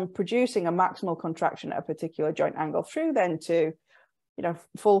 but I'm producing a maximal contraction at a particular joint angle through then to,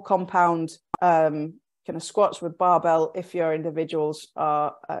 full compound kind of squats with barbell if your individuals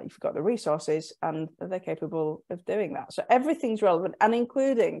are, you've got the resources and they're capable of doing that. So everything's relevant, and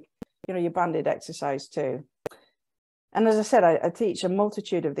including, your banded exercise too. And as I said, I teach a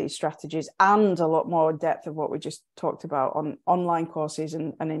multitude of these strategies and a lot more depth of what we just talked about on online courses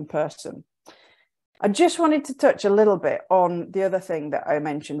and in person. I just wanted to touch a little bit on the other thing that I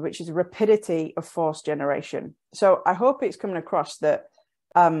mentioned, which is rapidity of force generation. So I hope it's coming across that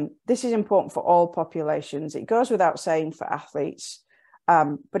this is important for all populations. It goes without saying for athletes,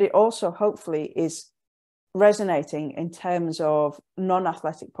 but it also hopefully is resonating in terms of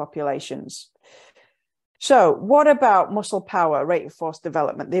non-athletic populations. So what about muscle power, rate of force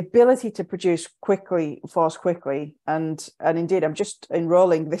development, the ability to produce force quickly? And indeed, I'm just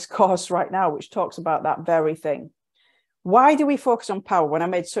enrolling this course right now, which talks about that very thing. Why do we focus on power when I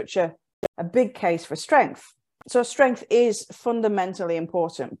made such a big case for strength? So strength is fundamentally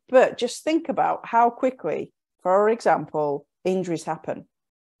important, but just think about how quickly, for example, injuries happen.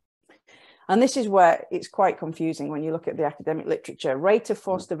 And this is where it's quite confusing when you look at the academic literature. Rate of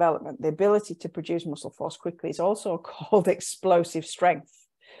force development, the ability to produce muscle force quickly, is also called explosive strength.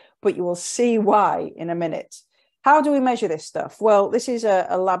 But you will see why in a minute. How do we measure this stuff? Well, this is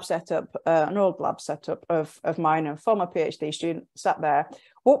a lab setup, an old lab setup of mine, a former PhD student sat there.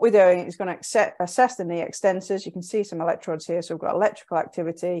 What we're doing is going to assess the knee extensors. You can see some electrodes here. So we've got electrical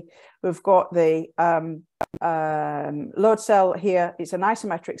activity. We've got the load cell here. It's an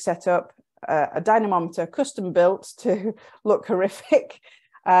isometric setup. A dynamometer custom built to look horrific.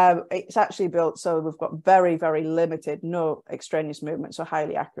 It's actually built so we've got very, very limited, no extraneous movement, so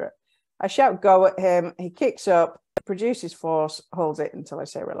highly accurate. I shout go at him, he kicks up, produces force, holds it until I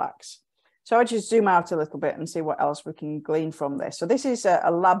say relax. So I just zoom out a little bit and see what else we can glean from this. So this is a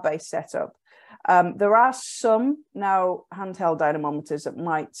lab-based setup. There are some now handheld dynamometers that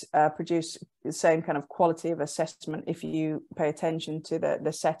might produce the same kind of quality of assessment if you pay attention to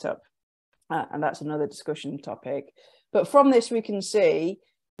the setup. And that's another discussion topic. But from this, we can see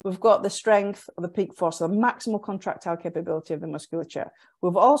we've got the strength of the peak force, the maximal contractile capability of the musculature.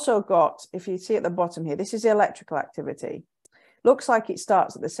 We've also got, if you see at the bottom here, this is the electrical activity. Looks like it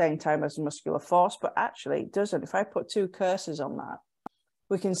starts at the same time as the muscular force, but actually it doesn't. If I put 2 cursors on that,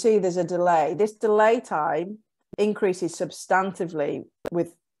 we can see there's a delay. This delay time increases substantively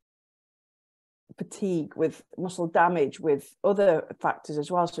with fatigue, with muscle damage, with other factors as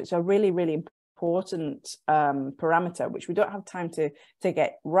well. So it's a really, really important parameter, which we don't have time to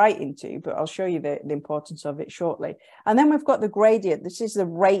get right into, but I'll show you the importance of it shortly. And then we've got the gradient. This is the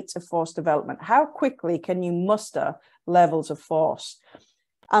rate of force development. How quickly can you muster levels of force?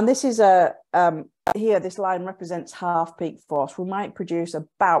 And this is here, this line represents half peak force. We might produce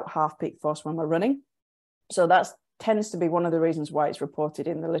about half peak force when we're running. So that tends to be one of the reasons why it's reported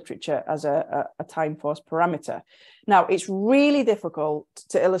in the literature as a time force parameter. Now, it's really difficult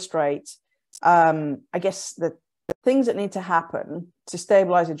to illustrate, I guess, the things that need to happen to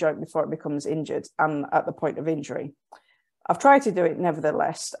stabilize a joint before it becomes injured and at the point of injury. I've tried to do it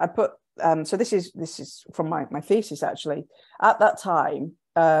nevertheless. I put, so this is from my thesis actually. At that time,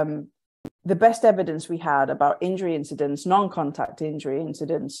 the best evidence we had about injury incidents, non-contact injury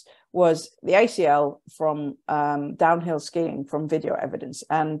incidents, was the ACL from downhill skiing from video evidence.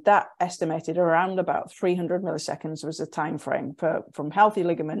 And that estimated around about 300 milliseconds was the time frame from healthy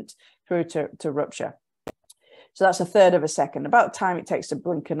ligament through to rupture. So that's a third of a second, about the time it takes to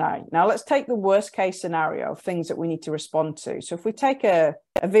blink an eye. Now let's take the worst case scenario of things that we need to respond to. So if we take a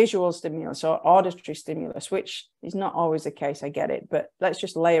visual stimulus or auditory stimulus, which is not always the case, I get it, but let's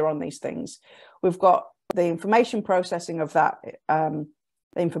just layer on these things. We've got the information processing of that, the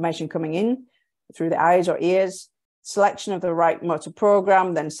information coming in through the eyes or ears, selection of the right motor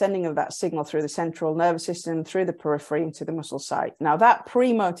program, then sending of that signal through the central nervous system, through the periphery into the muscle site. Now that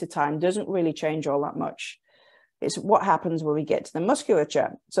pre-motor time doesn't really change all that much. It's what happens when we get to the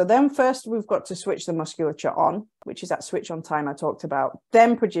musculature. So then first we've got to switch the musculature on, which is that switch on time I talked about,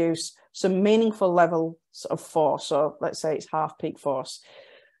 then produce some meaningful levels of force. So let's say it's half peak force.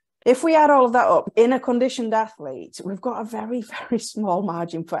 If we add all of that up in a conditioned athlete, we've got a very, very small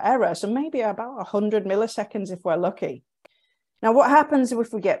margin for error. So maybe about 100 milliseconds if we're lucky. Now, what happens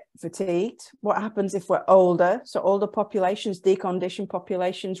if we get fatigued? What happens if we're older? So older populations, deconditioned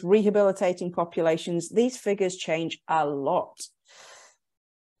populations, rehabilitating populations, these figures change a lot.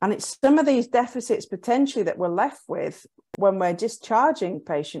 And it's some of these deficits potentially that we're left with when we're discharging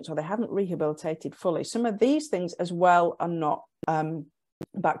patients or they haven't rehabilitated fully. Some of these things as well are not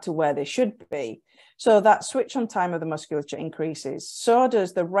back to where they should be. So that switch on time of the musculature increases. So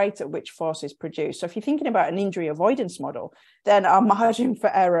does the rate at which force is produced. So if you're thinking about an injury avoidance model, then our margin for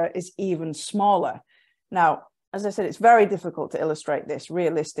error is even smaller. Now, as I said, it's very difficult to illustrate this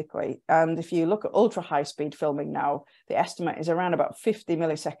realistically. And if you look at ultra high speed filming now, the estimate is around about 50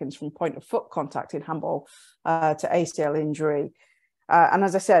 milliseconds from point of foot contact in handball to ACL injury. And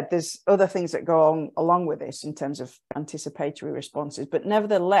as I said, there's other things that go on along with this in terms of anticipatory responses, but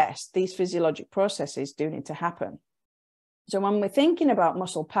nevertheless, these physiologic processes do need to happen. So when we're thinking about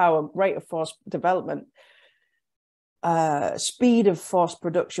muscle power, rate of force development, speed of force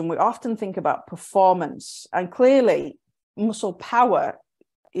production, we often think about performance. And clearly, muscle power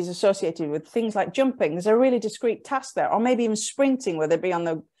is associated with things like jumping. There's a really discrete task there, or maybe even sprinting, whether it be on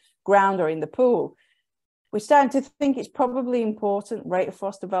the ground or in the pool. We're starting to think it's probably important, rate of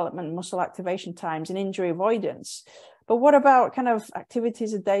force development, muscle activation times, and injury avoidance. But what about kind of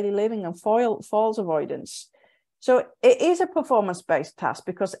activities of daily living and falls avoidance? So it is a performance-based task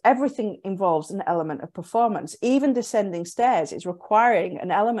because everything involves an element of performance. Even descending stairs is requiring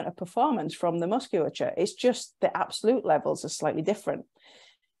an element of performance from the musculature. It's just the absolute levels are slightly different.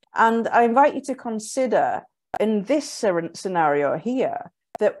 And I invite you to consider in this scenario here,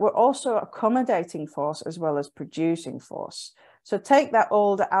 that we're also accommodating force as well as producing force. So take that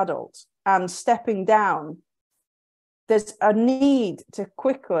older adult and stepping down, there's a need to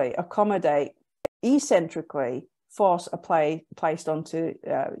quickly accommodate eccentrically force placed onto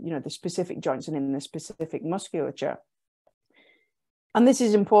the specific joints and in the specific musculature. And this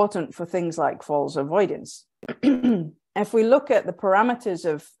is important for things like falls avoidance. If we look at the parameters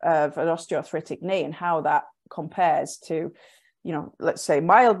of an osteoarthritic knee and how that compares to let's say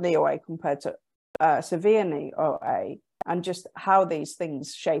mild knee OA compared to severe knee OA, and just how these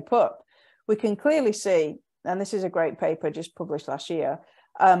things shape up, we can clearly see, and this is a great paper just published last year,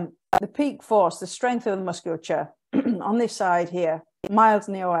 the peak force, the strength of the musculature on this side here, mild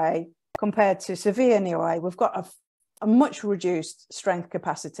knee OA compared to severe knee OA, we've got a much reduced strength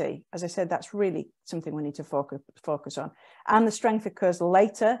capacity. As I said, that's really something we need to focus on. And the strength occurs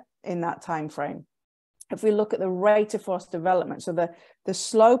later in that time frame. If we look at the rate of force development, so the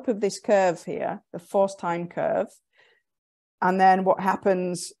slope of this curve here, the force time curve, and then what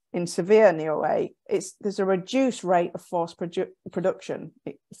happens in severe knee OA, there's a reduced rate of force production.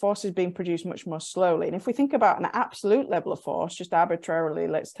 Force is being produced much more slowly. And if we think about an absolute level of force, just arbitrarily,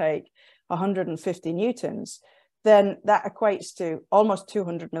 let's take 150 newtons, then that equates to almost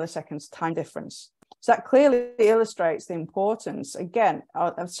 200 milliseconds time difference. So that clearly illustrates the importance, again,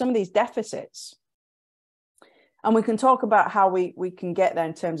 of some of these deficits. And we can talk about how we can get there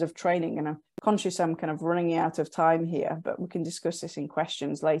in terms of training. And I'm conscious I'm kind of running out of time here, but we can discuss this in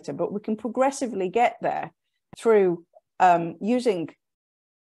questions later. But we can progressively get there through using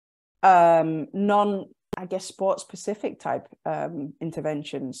sport-specific type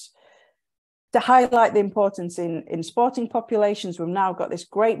interventions. To highlight the importance in sporting populations, we've now got this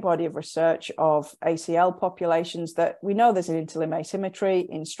great body of research of ACL populations that we know there's an interlimb asymmetry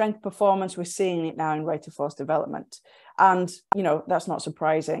in strength performance. We're seeing it now in rate of force development. And, that's not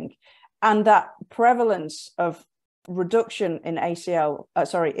surprising. And that prevalence of reduction in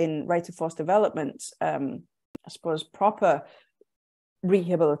in rate of force development, proper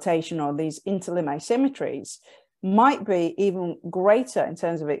rehabilitation or these interlimb asymmetries might be even greater in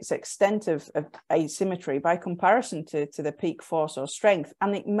terms of its extent of asymmetry by comparison to the peak force or strength,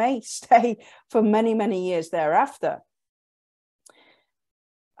 and it may stay for many, many years thereafter.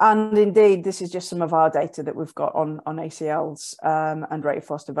 And indeed, this is just some of our data that we've got on ACLs and rate of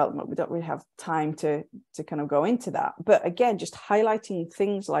force development. We don't really have time to kind of go into that. But again, just highlighting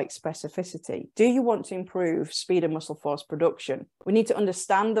things like specificity. Do you want to improve speed and muscle force production? We need to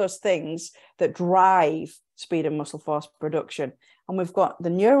understand those things that drive speed and muscle force production. And we've got the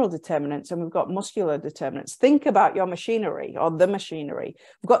neural determinants and we've got muscular determinants. Think about your machinery or the machinery.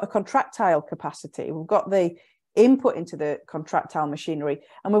 We've got the contractile capacity. We've got the input into the contractile machinery.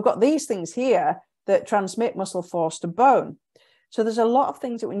 And we've got these things here that transmit muscle force to bone. So there's a lot of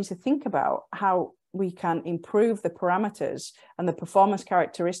things that we need to think about how we can improve the parameters and the performance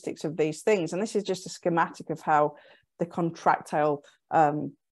characteristics of these things. And this is just a schematic of how the contractile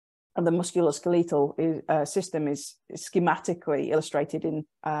and the musculoskeletal system is schematically illustrated in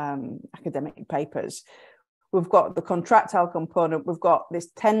academic papers. We've got the contractile component. We've got this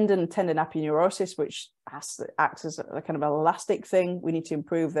tendon aponeurosis, which acts as a kind of elastic thing. We need to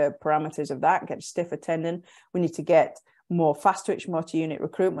improve the parameters of that, get a stiffer tendon. We need to get more fast twitch motor unit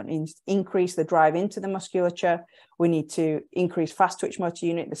recruitment, increase the drive into the musculature. We need to increase fast twitch motor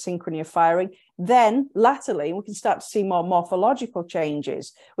unit, the synchrony of firing. Then laterally, we can start to see more morphological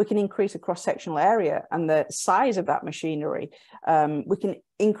changes. We can increase the cross-sectional area and the size of that machinery. We can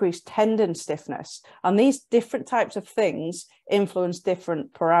increase tendon stiffness. And these different types of things influence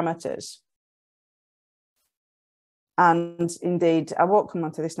different parameters. And indeed, I won't come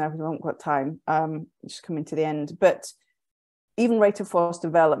on to this now because we haven't got time. Just coming to the end. But even rate of force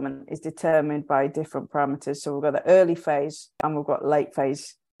development is determined by different parameters. So we've got the early phase and we've got late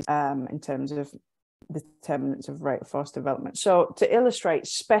phase in terms of determinants of rate of force development. So to illustrate,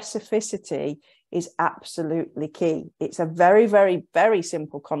 specificity is absolutely key. It's a very, very, very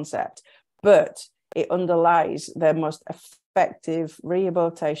simple concept, but it underlies their most effective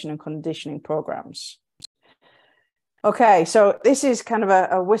rehabilitation and conditioning programs. Okay, so this is kind of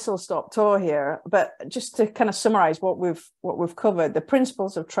a whistle-stop tour here, but just to kind of summarize what we've covered, the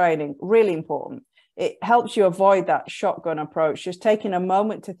principles of training, really important. It helps you avoid that shotgun approach. Just taking a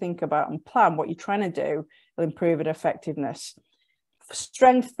moment to think about and plan what you're trying to do will improve its effectiveness.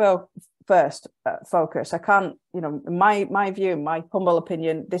 Strength first focus. I can't, you know, my view, my humble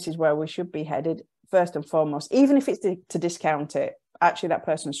opinion, this is where we should be headed first and foremost, even if it's to discount it. Actually, that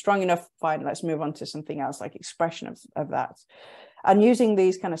person's strong enough, fine, let's move on to something else, like expression of that. And using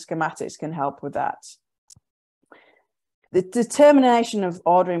these kind of schematics can help with that. The determination of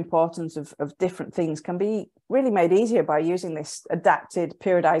order importance of different things can be really made easier by using this adapted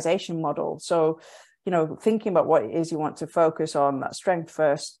periodization model. So, you know, thinking about what it is you want to focus on, that strength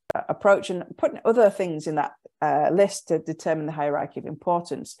first approach, and putting other things in that list to determine the hierarchy of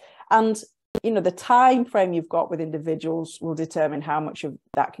importance. And you know, the time frame you've got with individuals will determine how much of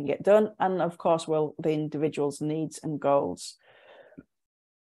that can get done, and of course will the individual's needs and goals.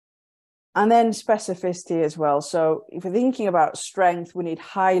 And then specificity as well. So if we're thinking about strength, we need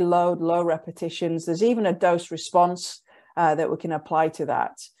high load, low repetitions. There's even a dose response that we can apply to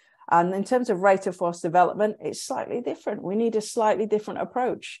that. And in terms of rate of force development, it's slightly different. We need a slightly different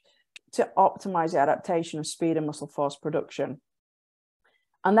approach to optimize the adaptation of speed and muscle force production.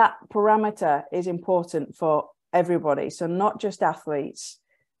 And that parameter is important for everybody. So not just athletes,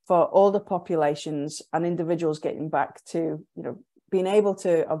 for all the populations and individuals getting back to, you know, being able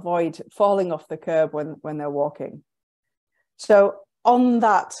to avoid falling off the curb when they're walking. So on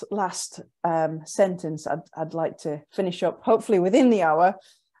that last sentence, I'd like to finish up, hopefully within the hour,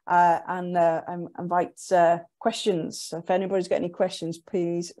 and invite questions. If anybody's got any questions,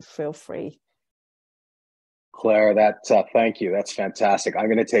 please feel free. Claire, thank you. That's fantastic. I'm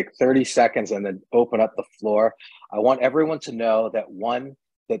going to take 30 seconds and then open up the floor. I want everyone to know that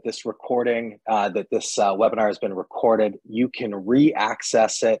that this recording, this webinar has been recorded. You can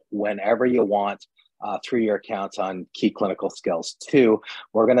re-access it whenever you want through your account on Key Clinical Skills. 2,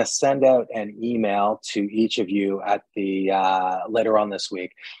 we're going to send out an email to each of you at the later on this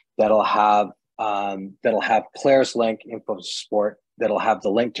week that'll have Claire's link, Info Sport. That'll have the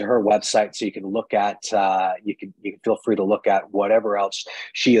link to her website, so you can look at you can feel free to look at whatever else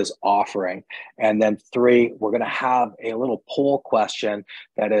she is offering. And then 3, we're going to have a little poll question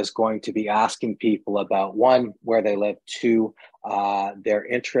that is going to be asking people about 1, where they live, 2, their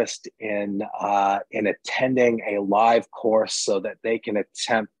interest in attending a live course so that they can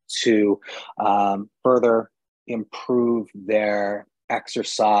attempt to further improve their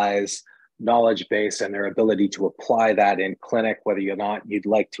exercise knowledge base and their ability to apply that in clinic, whether or not you'd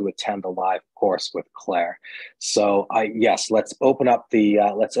like to attend a live course with Claire. So yes, let's open up the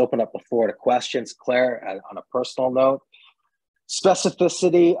floor to questions. Claire, on a personal note,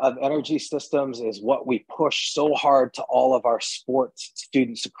 Specificity of energy systems is what we push so hard to all of our sports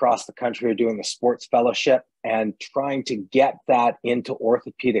students across the country who are doing the sports fellowship, and trying to get that into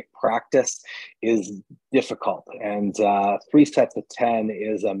orthopedic practice is difficult. And 3 sets of 10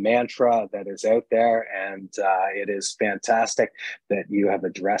 is a mantra that is out there, and it is fantastic that you have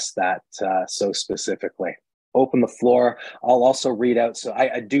addressed that so specifically. Open the floor. I'll also read out. So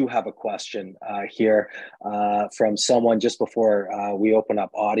I do have a question here from someone just before we open up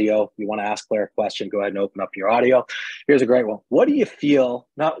audio. If you want to ask Claire a question, go ahead and open up your audio. Here's a great one. What do you feel,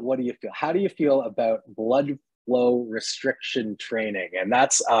 not what do you feel, how do you feel about blood flow restriction training? And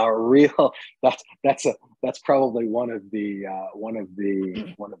that's a real, that's probably one of the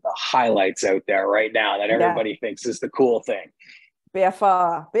highlights out there right now that everybody thinks is the cool thing.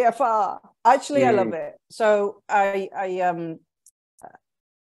 BFR. Actually, I love it. So I'm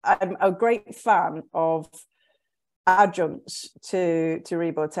a great fan of adjuncts to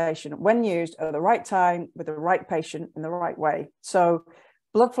rehabilitation when used at the right time with the right patient in the right way. So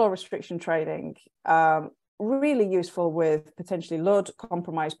blood flow restriction training, really useful with potentially load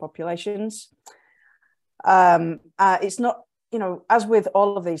compromised populations. It's not, as with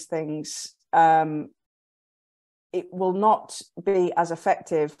all of these things, it will not be as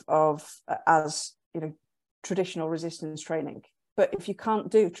effective as traditional resistance training. But if you can't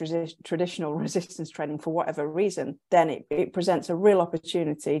do traditional resistance training for whatever reason, then it presents a real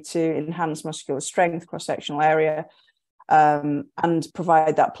opportunity to enhance muscular strength, cross-sectional area, and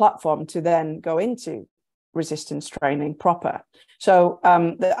provide that platform to then go into resistance training proper. So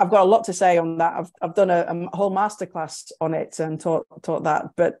I've got a lot to say on that. I've done a whole masterclass on it and taught that.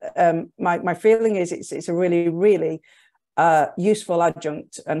 But my feeling is it's a really, really useful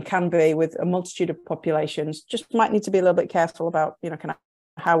adjunct, and can be with a multitude of populations. Just might need to be a little bit careful about kind of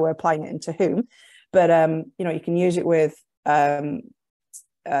how we're applying it into whom. But you can use it with isometric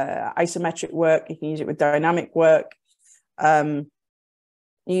work. You can use it with dynamic work. Use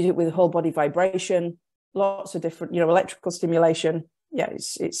it with whole body vibration. Lots of different, electrical stimulation. Yeah,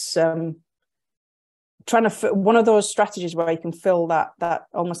 it's trying to one of those strategies where you can fill that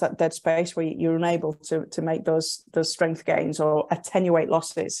almost that dead space where you're unable to make those strength gains or attenuate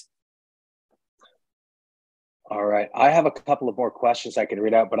losses. All right, I have a couple of more questions I can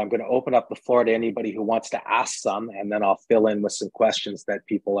read out, but I'm going to open up the floor to anybody who wants to ask some, and then I'll fill in with some questions that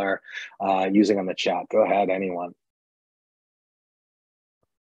people are using on the chat. Go ahead, anyone.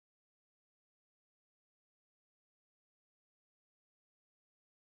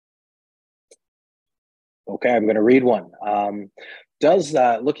 Okay, I'm going to read one. Does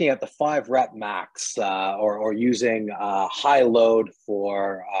looking at the 5 rep max or using high load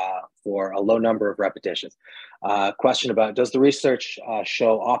for a low number of repetitions? Question about, does the research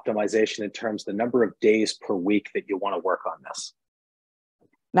show optimization in terms of the number of days per week that you want to work on this?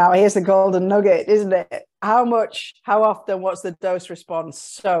 Now, here's the golden nugget, isn't it? How much, how often, what's the dose response?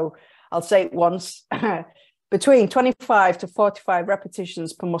 So I'll say it once. Between 25 to 45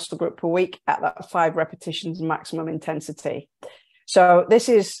 repetitions per muscle group per week at that 5 repetitions maximum intensity. So this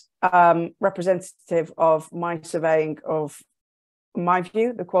is representative of my surveying of my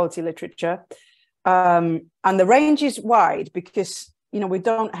view, the quality literature. And the range is wide because, we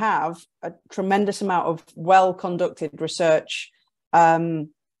don't have a tremendous amount of well-conducted research in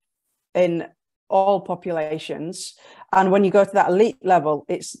all populations. And when you go to that elite level,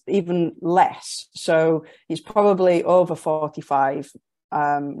 it's even less. So it's probably over 45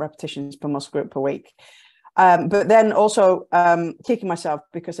 repetitions per muscle group per week. But then also kicking myself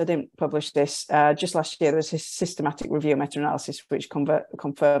because I didn't publish this. Just last year, there was a systematic review meta-analysis which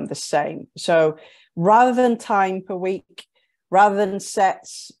confirmed the same. So rather than time per week, rather than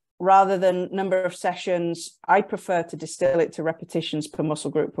sets, rather than number of sessions, I prefer to distill it to repetitions per muscle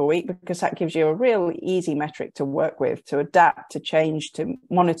group per week, because that gives you a real easy metric to work with, to adapt, to change, to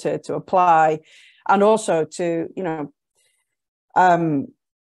monitor, to apply, and also to,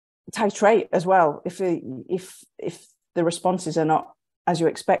 titrate as well. If the responses are not as you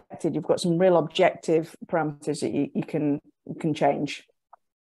expected, you've got some real objective parameters that you can change.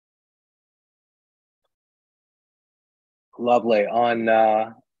 Lovely.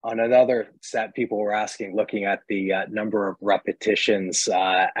 On another set, people were asking, looking at the number of repetitions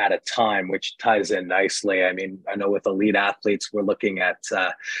at a time, which ties in nicely. I mean, I know with elite athletes, we're looking at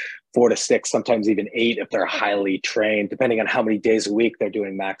 4 to 6, sometimes even 8 if they're highly trained, depending on how many days a week they're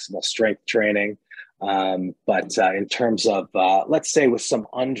doing maximal strength training. But in terms of, let's say with some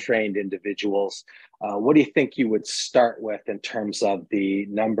untrained individuals, what do you think you would start with in terms of the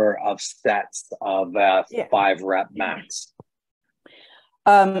number of sets of 5 rep max?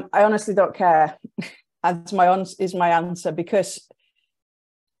 I honestly don't care. is my answer, because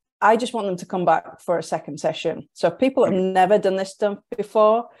I just want them to come back for a second session. So if people have never done this stuff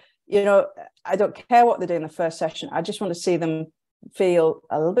before, you know, I don't care what they do in the first session. I just want to see them feel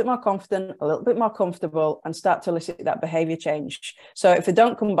a little bit more confident, a little bit more comfortable, and start to elicit that behavior change. So if they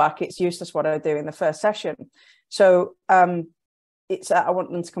don't come back, it's useless what I do in the first session. So I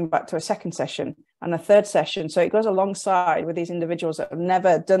want them to come back to a second session and a third session. So it goes alongside with these individuals that have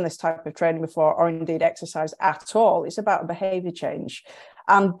never done this type of training before, or indeed exercise at all. It's about a behavior change.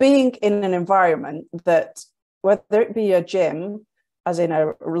 And being in an environment that, whether it be a gym, as in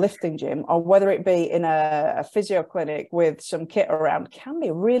a lifting gym, or whether it be in a physio clinic with some kit around, can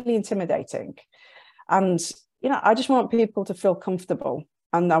be really intimidating. And, you know, I just want people to feel comfortable,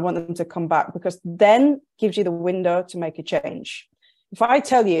 and I want them to come back, because then gives you the window to make a change. If I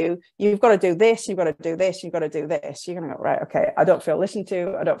tell you, you've got to do this, you've got to do this, you've got to do this, you're going to go, right, okay, I don't feel listened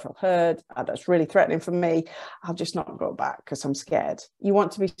to, I don't feel heard, that's really threatening for me, I'll just not go back because I'm scared. You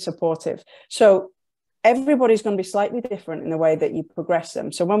want to be supportive. So everybody's going to be slightly different in the way that you progress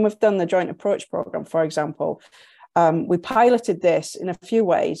them. So when we've done the joint approach program, for example, we piloted this in a few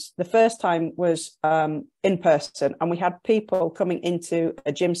ways. The first time was in person, and we had people coming into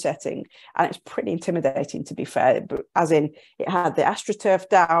a gym setting, and it's pretty intimidating, to be fair, but as in, it had the AstroTurf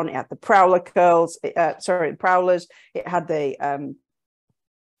down, it had the prowler curls, the prowlers, it had the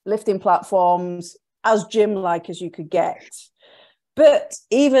lifting platforms, as gym-like as you could get. But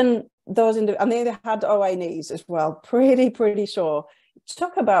even those, and they had OA knees as well, pretty sore. It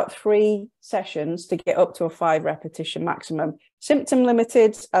took about 3 sessions to get up to a 5 repetition maximum. Symptom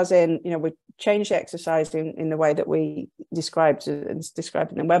limited, as in, you know, we changed the exercise in the way that we described in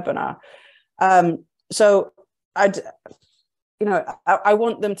the webinar. So I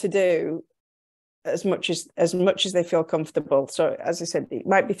want them to do as much as they feel comfortable. So as I said, it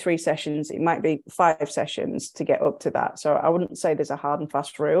might be 3 sessions, it might be 5 sessions to get up to that. So I wouldn't say there's a hard and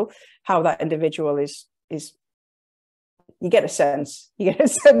fast rule. How that individual is you get a sense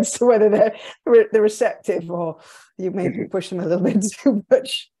to whether they're receptive, or you maybe push them a little bit too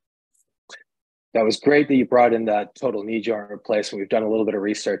much. That was great that you brought in that total knee joint replacement. We've done a little bit of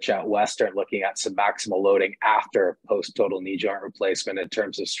research at Western looking at some maximal loading after post-total knee joint replacement in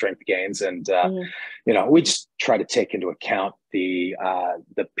terms of strength gains. And, you know, we just try to take into account the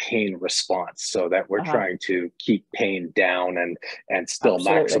pain response, so that we're trying to keep pain down and still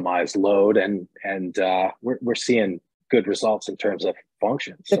maximize load. And we're seeing good results in terms of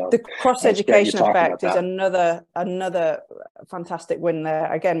function. So the cross-education effect is another fantastic win there.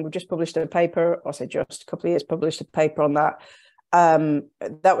 Again, we've just published a paper, or say just a couple of years, published a paper on that.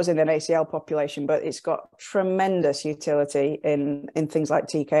 That was in an ACL population, but it's got tremendous utility in things like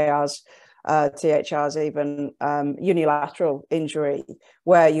TKRs, THRs, even unilateral injury,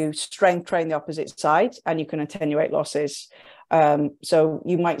 where you strength train the opposite side and you can attenuate losses. So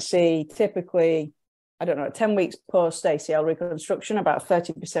you might see typically, I don't know, 10 weeks post ACL reconstruction, about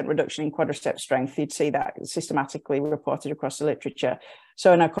 30% reduction in quadricep strength. You'd see that systematically reported across the literature.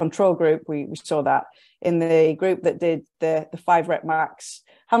 So in our control group, we saw that. In the group that did the 5 rep max,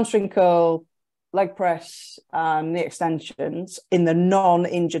 hamstring curl, leg press, the extensions in the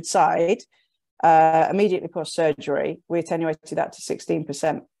non-injured side, immediately post surgery, we attenuated that to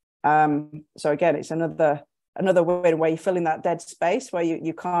 16%. So again, it's another way where you fill in that dead space where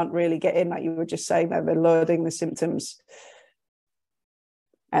you can't really get in, like you were just saying, that they're loading the symptoms.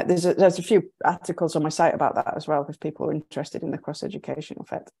 There's a few articles on my site about that as well, if people are interested in the cross-education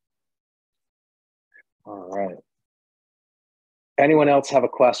effect. All right. Anyone else have a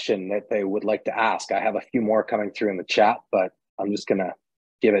question that they would like to ask? I have a few more coming through in the chat, but I'm just going to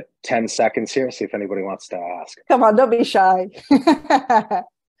give it 10 seconds here, see if anybody wants to ask. Come on, don't be shy.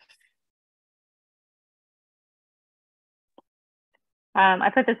 I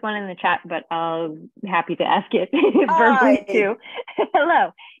put this one in the chat, but I'm happy to ask it verbally too.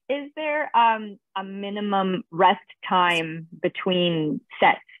 Hello. Is there a minimum rest time between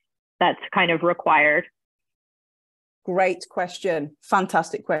sets that's kind of required? Great question.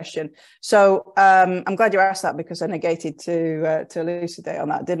 Fantastic question. So I'm glad you asked that, because I negated to elucidate on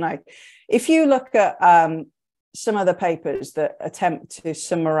that, didn't I? If you look at some of the papers that attempt to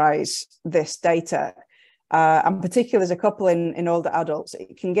summarize this data, and particularly there's a couple in older adults,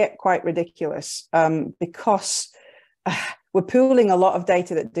 it can get quite ridiculous because we're pooling a lot of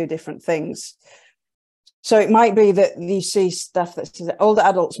data that do different things. So it might be that you see stuff that says that older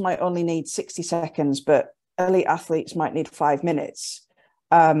adults might only need 60 seconds, but elite athletes might need 5 minutes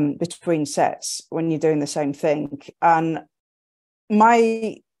between sets when you're doing the same thing. And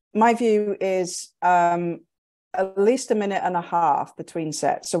my view is at least a minute and a half between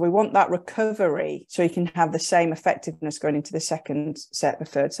sets. So we want that recovery so you can have the same effectiveness going into the second set, the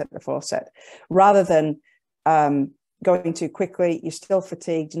third set, the fourth set, rather than going too quickly. You're still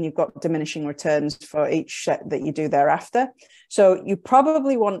fatigued and you've got diminishing returns for each set that you do thereafter. So you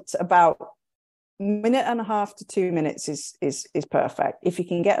probably want about minute and a half to 2 minutes is perfect. If you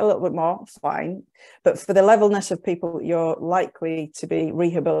can get a little bit more, fine. But for the levelness of people you're likely to be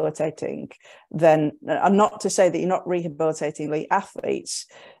rehabilitating, then, and not to say that you're not rehabilitating elite athletes,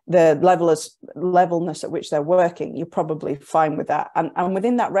 the levelness at which they're working, you're probably fine with that. And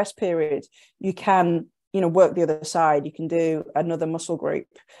within that rest period, you can, work the other side. You can do another muscle group.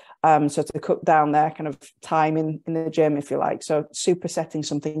 So to cut down their kind of time in the gym, if you like. So supersetting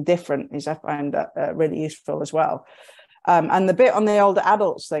something different is, I find that really useful as well. And the bit on the older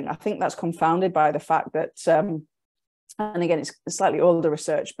adults thing, I think that's confounded by the fact that, and again, it's slightly older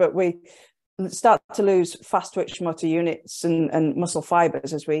research, but we start to lose fast twitch motor units and muscle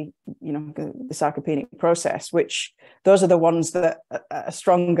fibers as we, the sarcopenic process, which those are the ones that are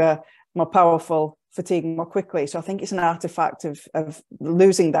stronger, more powerful, fatiguing more quickly. So I think it's an artifact of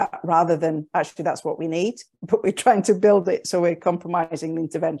losing that rather than actually that's what we need, but we're trying to build it. So we're compromising the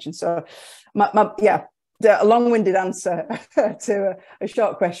intervention. So a long-winded answer to a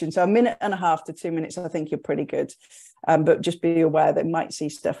short question. So a minute and a half to 2 minutes, I think you're pretty good. But just be aware that you might see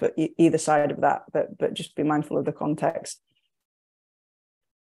stuff at either side of that, but just be mindful of the context.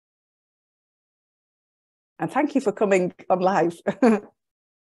 And thank you for coming on live.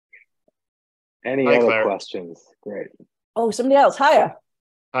 Any other questions? Great. Oh, somebody else. Hiya.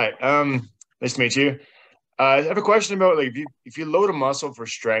 Hi. Nice to meet you. I have a question about, like, if you load a muscle for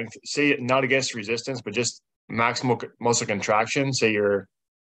strength, say not against resistance, but just maximal muscle contraction, say you're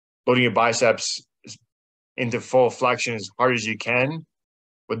loading your biceps into full flexion as hard as you can,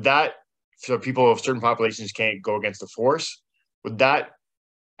 would that, so people of certain populations can't go against the force, would that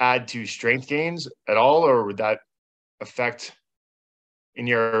add to strength gains at all, or would that affect in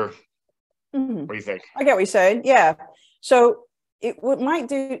your, what do you think? I get what you're saying. Yeah. So it might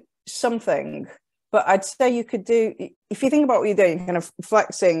do something, but I'd say you could do, if you think about what you're doing, kind of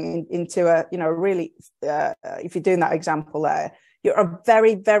flexing into a, really, if you're doing that example there, you're a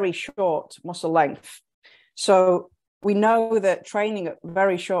very, very short muscle length. So we know that training at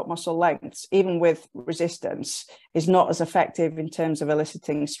very short muscle lengths, even with resistance, is not as effective in terms of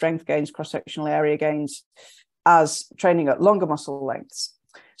eliciting strength gains, cross-sectional area gains, as training at longer muscle lengths.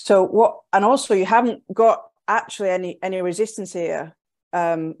 So and also you haven't got actually any resistance here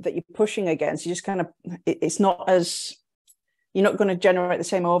that you're pushing against. You just kind of, it's not as, you're not going to generate the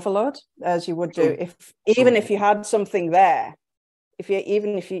same overload as you would do if you had something there. If you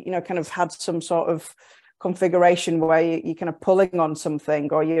kind of had some sort of configuration where you're kind of pulling on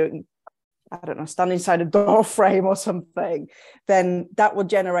something, or stand inside a door frame or something, then that would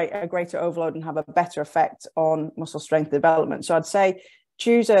generate a greater overload and have a better effect on muscle strength development. So I'd say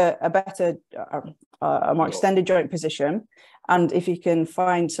choose a better, a more extended joint position. And if you can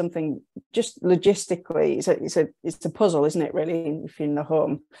find something just logistically, it's a puzzle, isn't it, really, if you're in the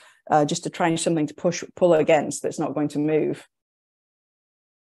home, just to try something to pull against that's not going to move.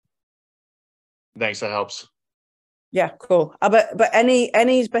 Thanks, that helps. Yeah, cool. But any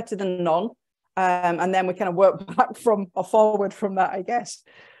is better than none. And then we kind of work back from or forward from that, I guess.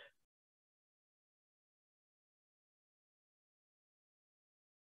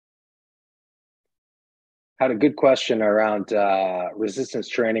 Had a good question around resistance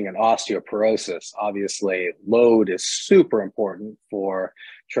training and osteoporosis. Obviously, load is super important for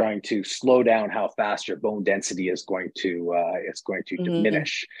trying to slow down how fast your bone density is going to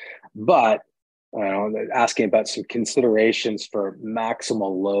diminish. But asking about some considerations for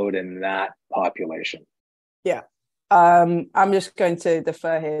maximal load in that population. Yeah, I'm just going to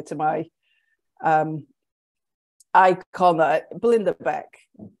defer here to my icon, Belinda Beck.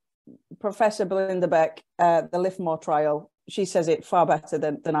 Professor Belinda Beck, the LIFMOR trial, she says it far better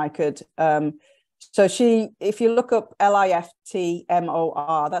than I could. So if you look up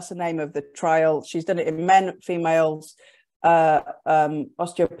LIFTMOR, that's the name of the trial. She's done it in men, females,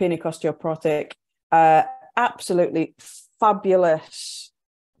 osteopenic, osteoporotic, absolutely fabulous,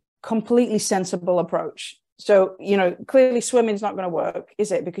 completely sensible approach. So, clearly swimming's not going to work,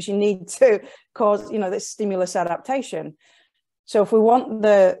 is it? Because you need to cause, this stimulus adaptation. So if we want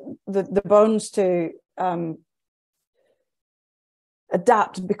the bones to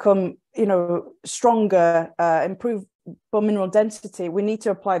adapt, become, stronger, improve bone mineral density, we need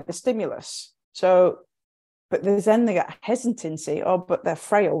to apply the stimulus. So but then they get hesitancy, oh, but they're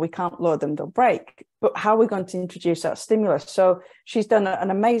frail, we can't load them, they'll break. But how are we going to introduce that stimulus? So she's done an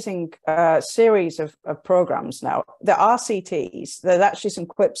amazing series of programs now. The RCTs, there's actually some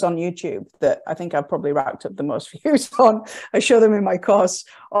clips on YouTube that I think I've probably racked up the most views on. I show them in my course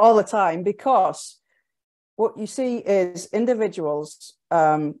all the time, because what you see is individuals,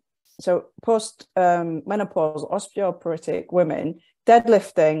 so post-menopausal osteoporotic women,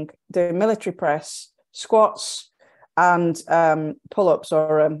 deadlifting, doing military press, squats, and pull-ups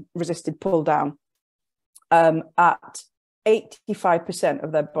or resisted pull-down at 85%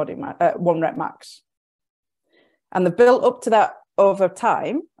 of their body mass, 1 rep max. And they've built up to that over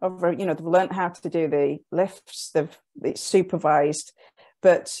time, they've learned how to do the lifts, it's supervised,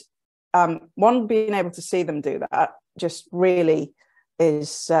 but one, being able to see them do that just really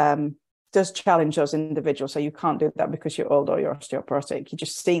does challenge those individuals. So you can't do that because you're old or you're osteoporotic. You've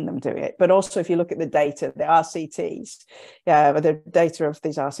just seen them do it. But also, if you look at the data, the RCTs, the data of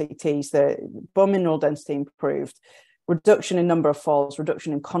these RCTs, the bone mineral density improved, reduction in number of falls,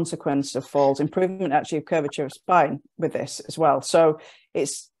 reduction in consequence of falls, improvement actually of curvature of spine with this as well. So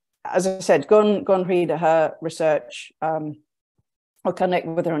it's, as I said, go and read her research. I'll connect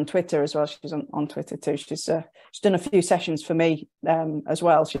with her on Twitter as well. She's on Twitter too. She's done a few sessions for me as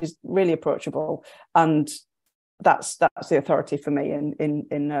well. She's really approachable, and that's the authority for me in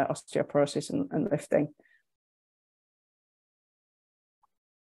osteoporosis and lifting.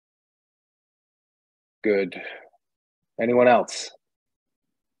 Good. Anyone else?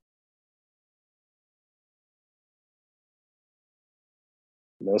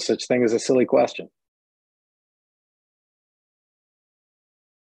 No such thing as a silly question.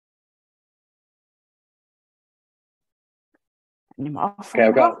 Okay,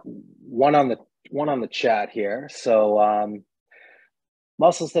 I've got one on the chat here. So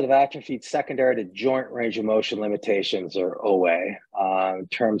muscles that have atrophied secondary to joint range of motion limitations, or OA, in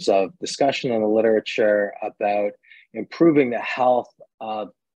terms of discussion in the literature about improving the health of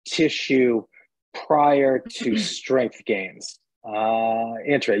tissue prior to strength gains.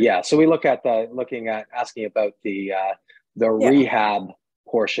 Yeah. So we asking about the rehab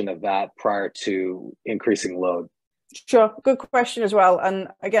portion of that prior to increasing load. Sure, good question as well. And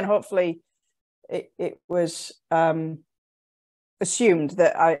again, hopefully it was assumed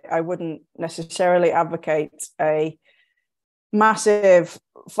that I wouldn't necessarily advocate a massive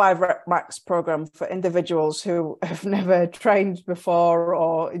 5 rep max program for individuals who have never trained before,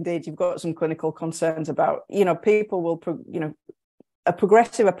 or indeed you've got some clinical concerns about, people will, a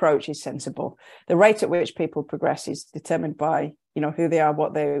progressive approach is sensible. The rate at which people progress is determined by, who they are,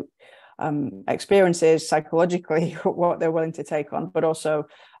 what their experience is, psychologically, what they're willing to take on, but also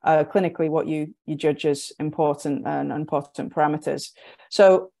clinically what you judge as important and important parameters.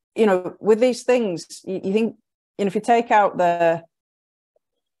 So, with these things, you think, if you take out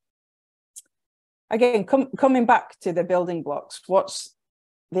coming back to the building blocks, what's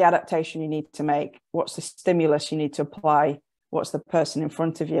the adaptation you need to make? What's the stimulus you need to apply? What's the person in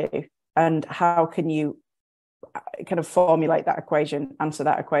front of you? And how can you kind of formulate that equation, answer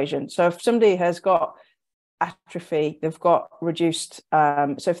that equation? So if somebody has got atrophy, they've got reduced,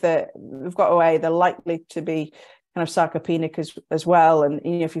 so if they've got OA, they're likely to be kind of sarcopenic as well. And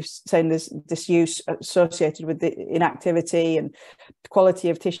if you're saying there's disuse associated with the inactivity and quality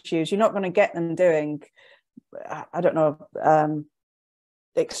of tissues, you're not going to get them doing,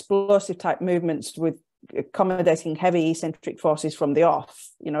 explosive type movements with accommodating heavy eccentric forces from the off.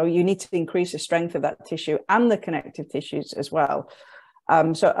 You need to increase the strength of that tissue and the connective tissues as well.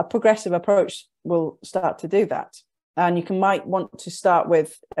 So a progressive approach will start to do that. And you might want to start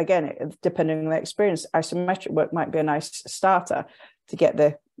with, again, depending on the experience, isometric work might be a nice starter to get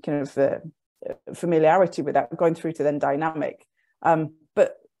the kind of familiarity with that, going through to then dynamic.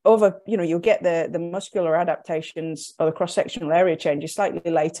 But over, you'll get the muscular adaptations or the cross-sectional area changes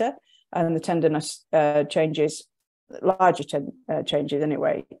slightly later, and the tenderness changes, larger changes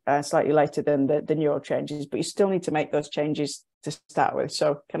anyway, slightly later than the neural changes, but you still need to make those changes to start with.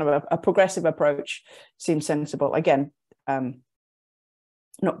 So kind of a progressive approach seems sensible. Again,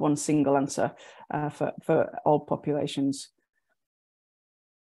 not one single answer for all populations.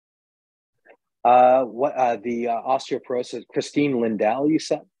 The osteoporosis, Christine Lindell, you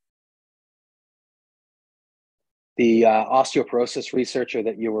said? The osteoporosis researcher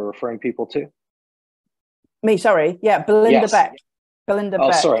that you were referring people to? Me, sorry. Yeah, Belinda Yes. Beck. Belinda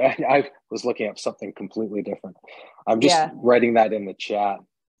Beck. Sorry, I was looking up something completely different. I'm just writing that in the chat.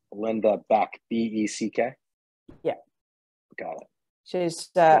 Belinda Beck, B-E-C-K? Yeah. Got it. She's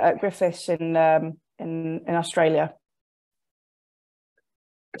at Griffiths in Australia.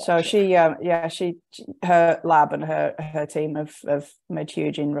 So she, her lab and her team have made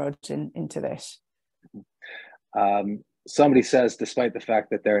huge inroads into this. Somebody says, despite the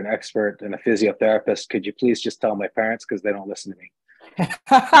fact that they're an expert and a physiotherapist, could you please just tell my parents because they don't listen to me?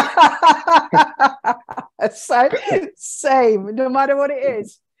 Same, no matter what it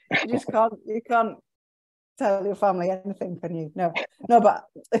is, you can't tell your family anything, can you? No, but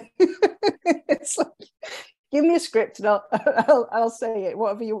it's like, give me a script and I'll say it,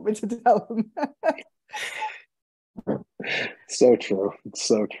 whatever you want me to tell them. So true. It's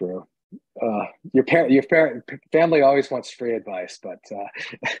so true. Your family always wants free advice, but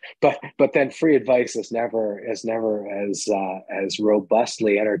then free advice is never as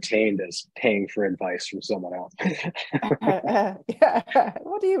robustly entertained as paying for advice from someone else. Yeah.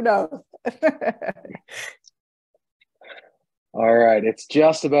 What do you know? All right, it's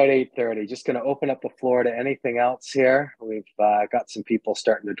just about 8:30. Just going to open up the floor to anything else here. We've got some people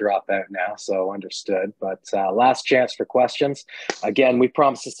starting to drop out now, so understood. But last chance for questions. Again, we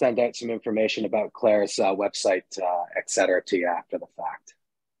promised to send out some information about Claire's website, et cetera, to you after the fact.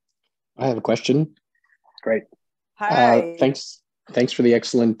 I have a question. Great. Hi. Thanks for the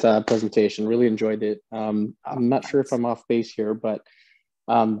excellent presentation. Really enjoyed it. I'm not sure if I'm off base here, but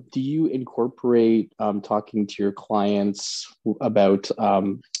do you incorporate talking to your clients about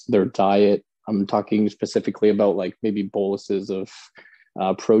their diet? I'm talking specifically about like maybe boluses of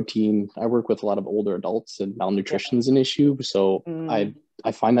protein. I work with a lot of older adults and malnutrition is an issue. So I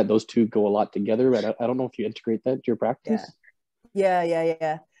find that those two go a lot together, but I don't know if you integrate that to your practice.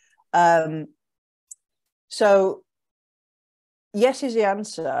 Yeah. So yes is the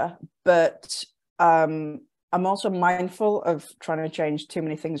answer, but I'm also mindful of trying to change too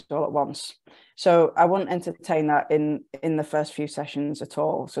many things all at once. So I won't entertain that in the first few sessions at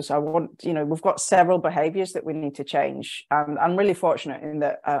all. So I want, we've got several behaviors that we need to change. I'm really fortunate in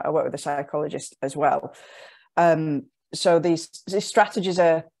that I work with a psychologist as well. So these strategies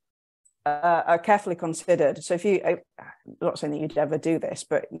are carefully considered. So I'm not saying that you'd ever do this,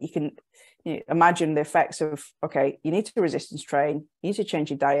 but you can imagine the effects of, okay, you need to resistance train, you need to change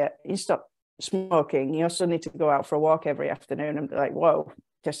your diet, you need to stop smoking, you also need to go out for a walk every afternoon, and be like, whoa,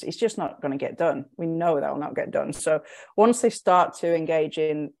 it's just not going to get done. We know that will not get done. So once they start to engage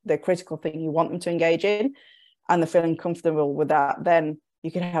in the critical thing you want them to engage in, and they're feeling comfortable with that, then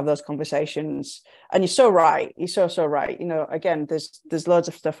you can have those conversations. And you're so right. You're so right. Again, there's loads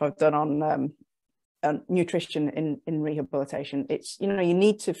of stuff I've done on nutrition in rehabilitation. It's, you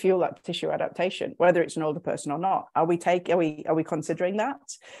need to fuel that tissue adaptation, whether it's an older person or not. Are we considering that?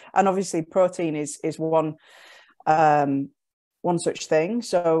 And obviously protein is one such thing.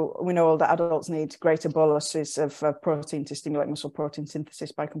 So we know older adults need greater boluses of protein to stimulate muscle protein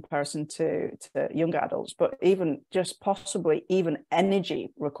synthesis by comparison to younger adults. But even just possibly even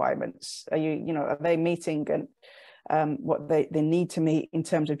energy requirements, are they meeting and what they need to meet in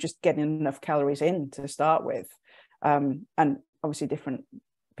terms of just getting enough calories in to start with? And obviously different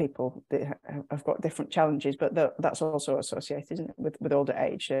people have got different challenges, but that's also associated, isn't it, with older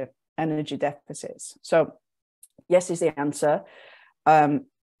age, energy deficits. So yes is the answer,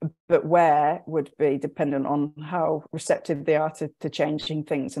 but where would be dependent on how receptive they are to changing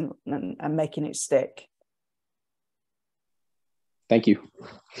things and making it stick. Thank you.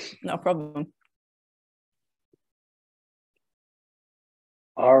 No problem.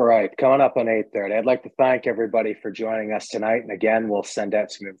 All right, coming up on 8:30. I'd like to thank everybody for joining us tonight. And again, we'll send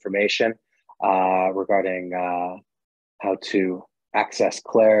out some information regarding how to access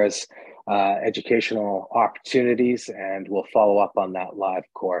Claire's educational opportunities, and we'll follow up on that live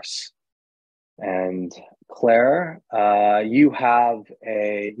course. And Claire, you have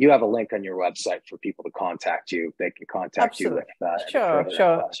a link on your website for people to contact you. They can contact you with sure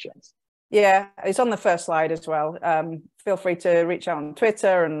questions. Yeah, it's on the first slide as well. Feel free to reach out on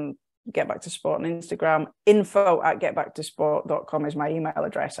Twitter and Get Back to Sport on Instagram. info@getbacktosport.com is my email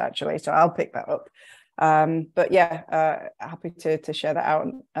address, actually, so I'll pick that up. But yeah, happy to share that out.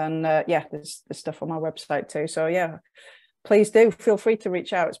 And yeah, there's stuff on my website too. So yeah, please do feel free to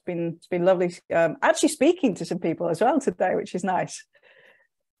reach out. It's been lovely actually speaking to some people as well today, which is nice.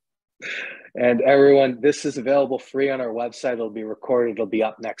 And everyone, this is available free on our website. It'll be recorded. It'll be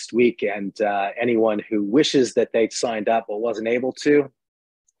up next week. And anyone who wishes that they'd signed up but wasn't able to,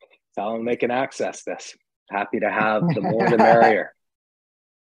 tell them they can access this. Happy to have the more the merrier.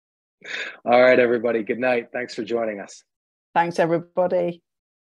 All right, everybody. Good night. Thanks for joining us. Thanks, everybody.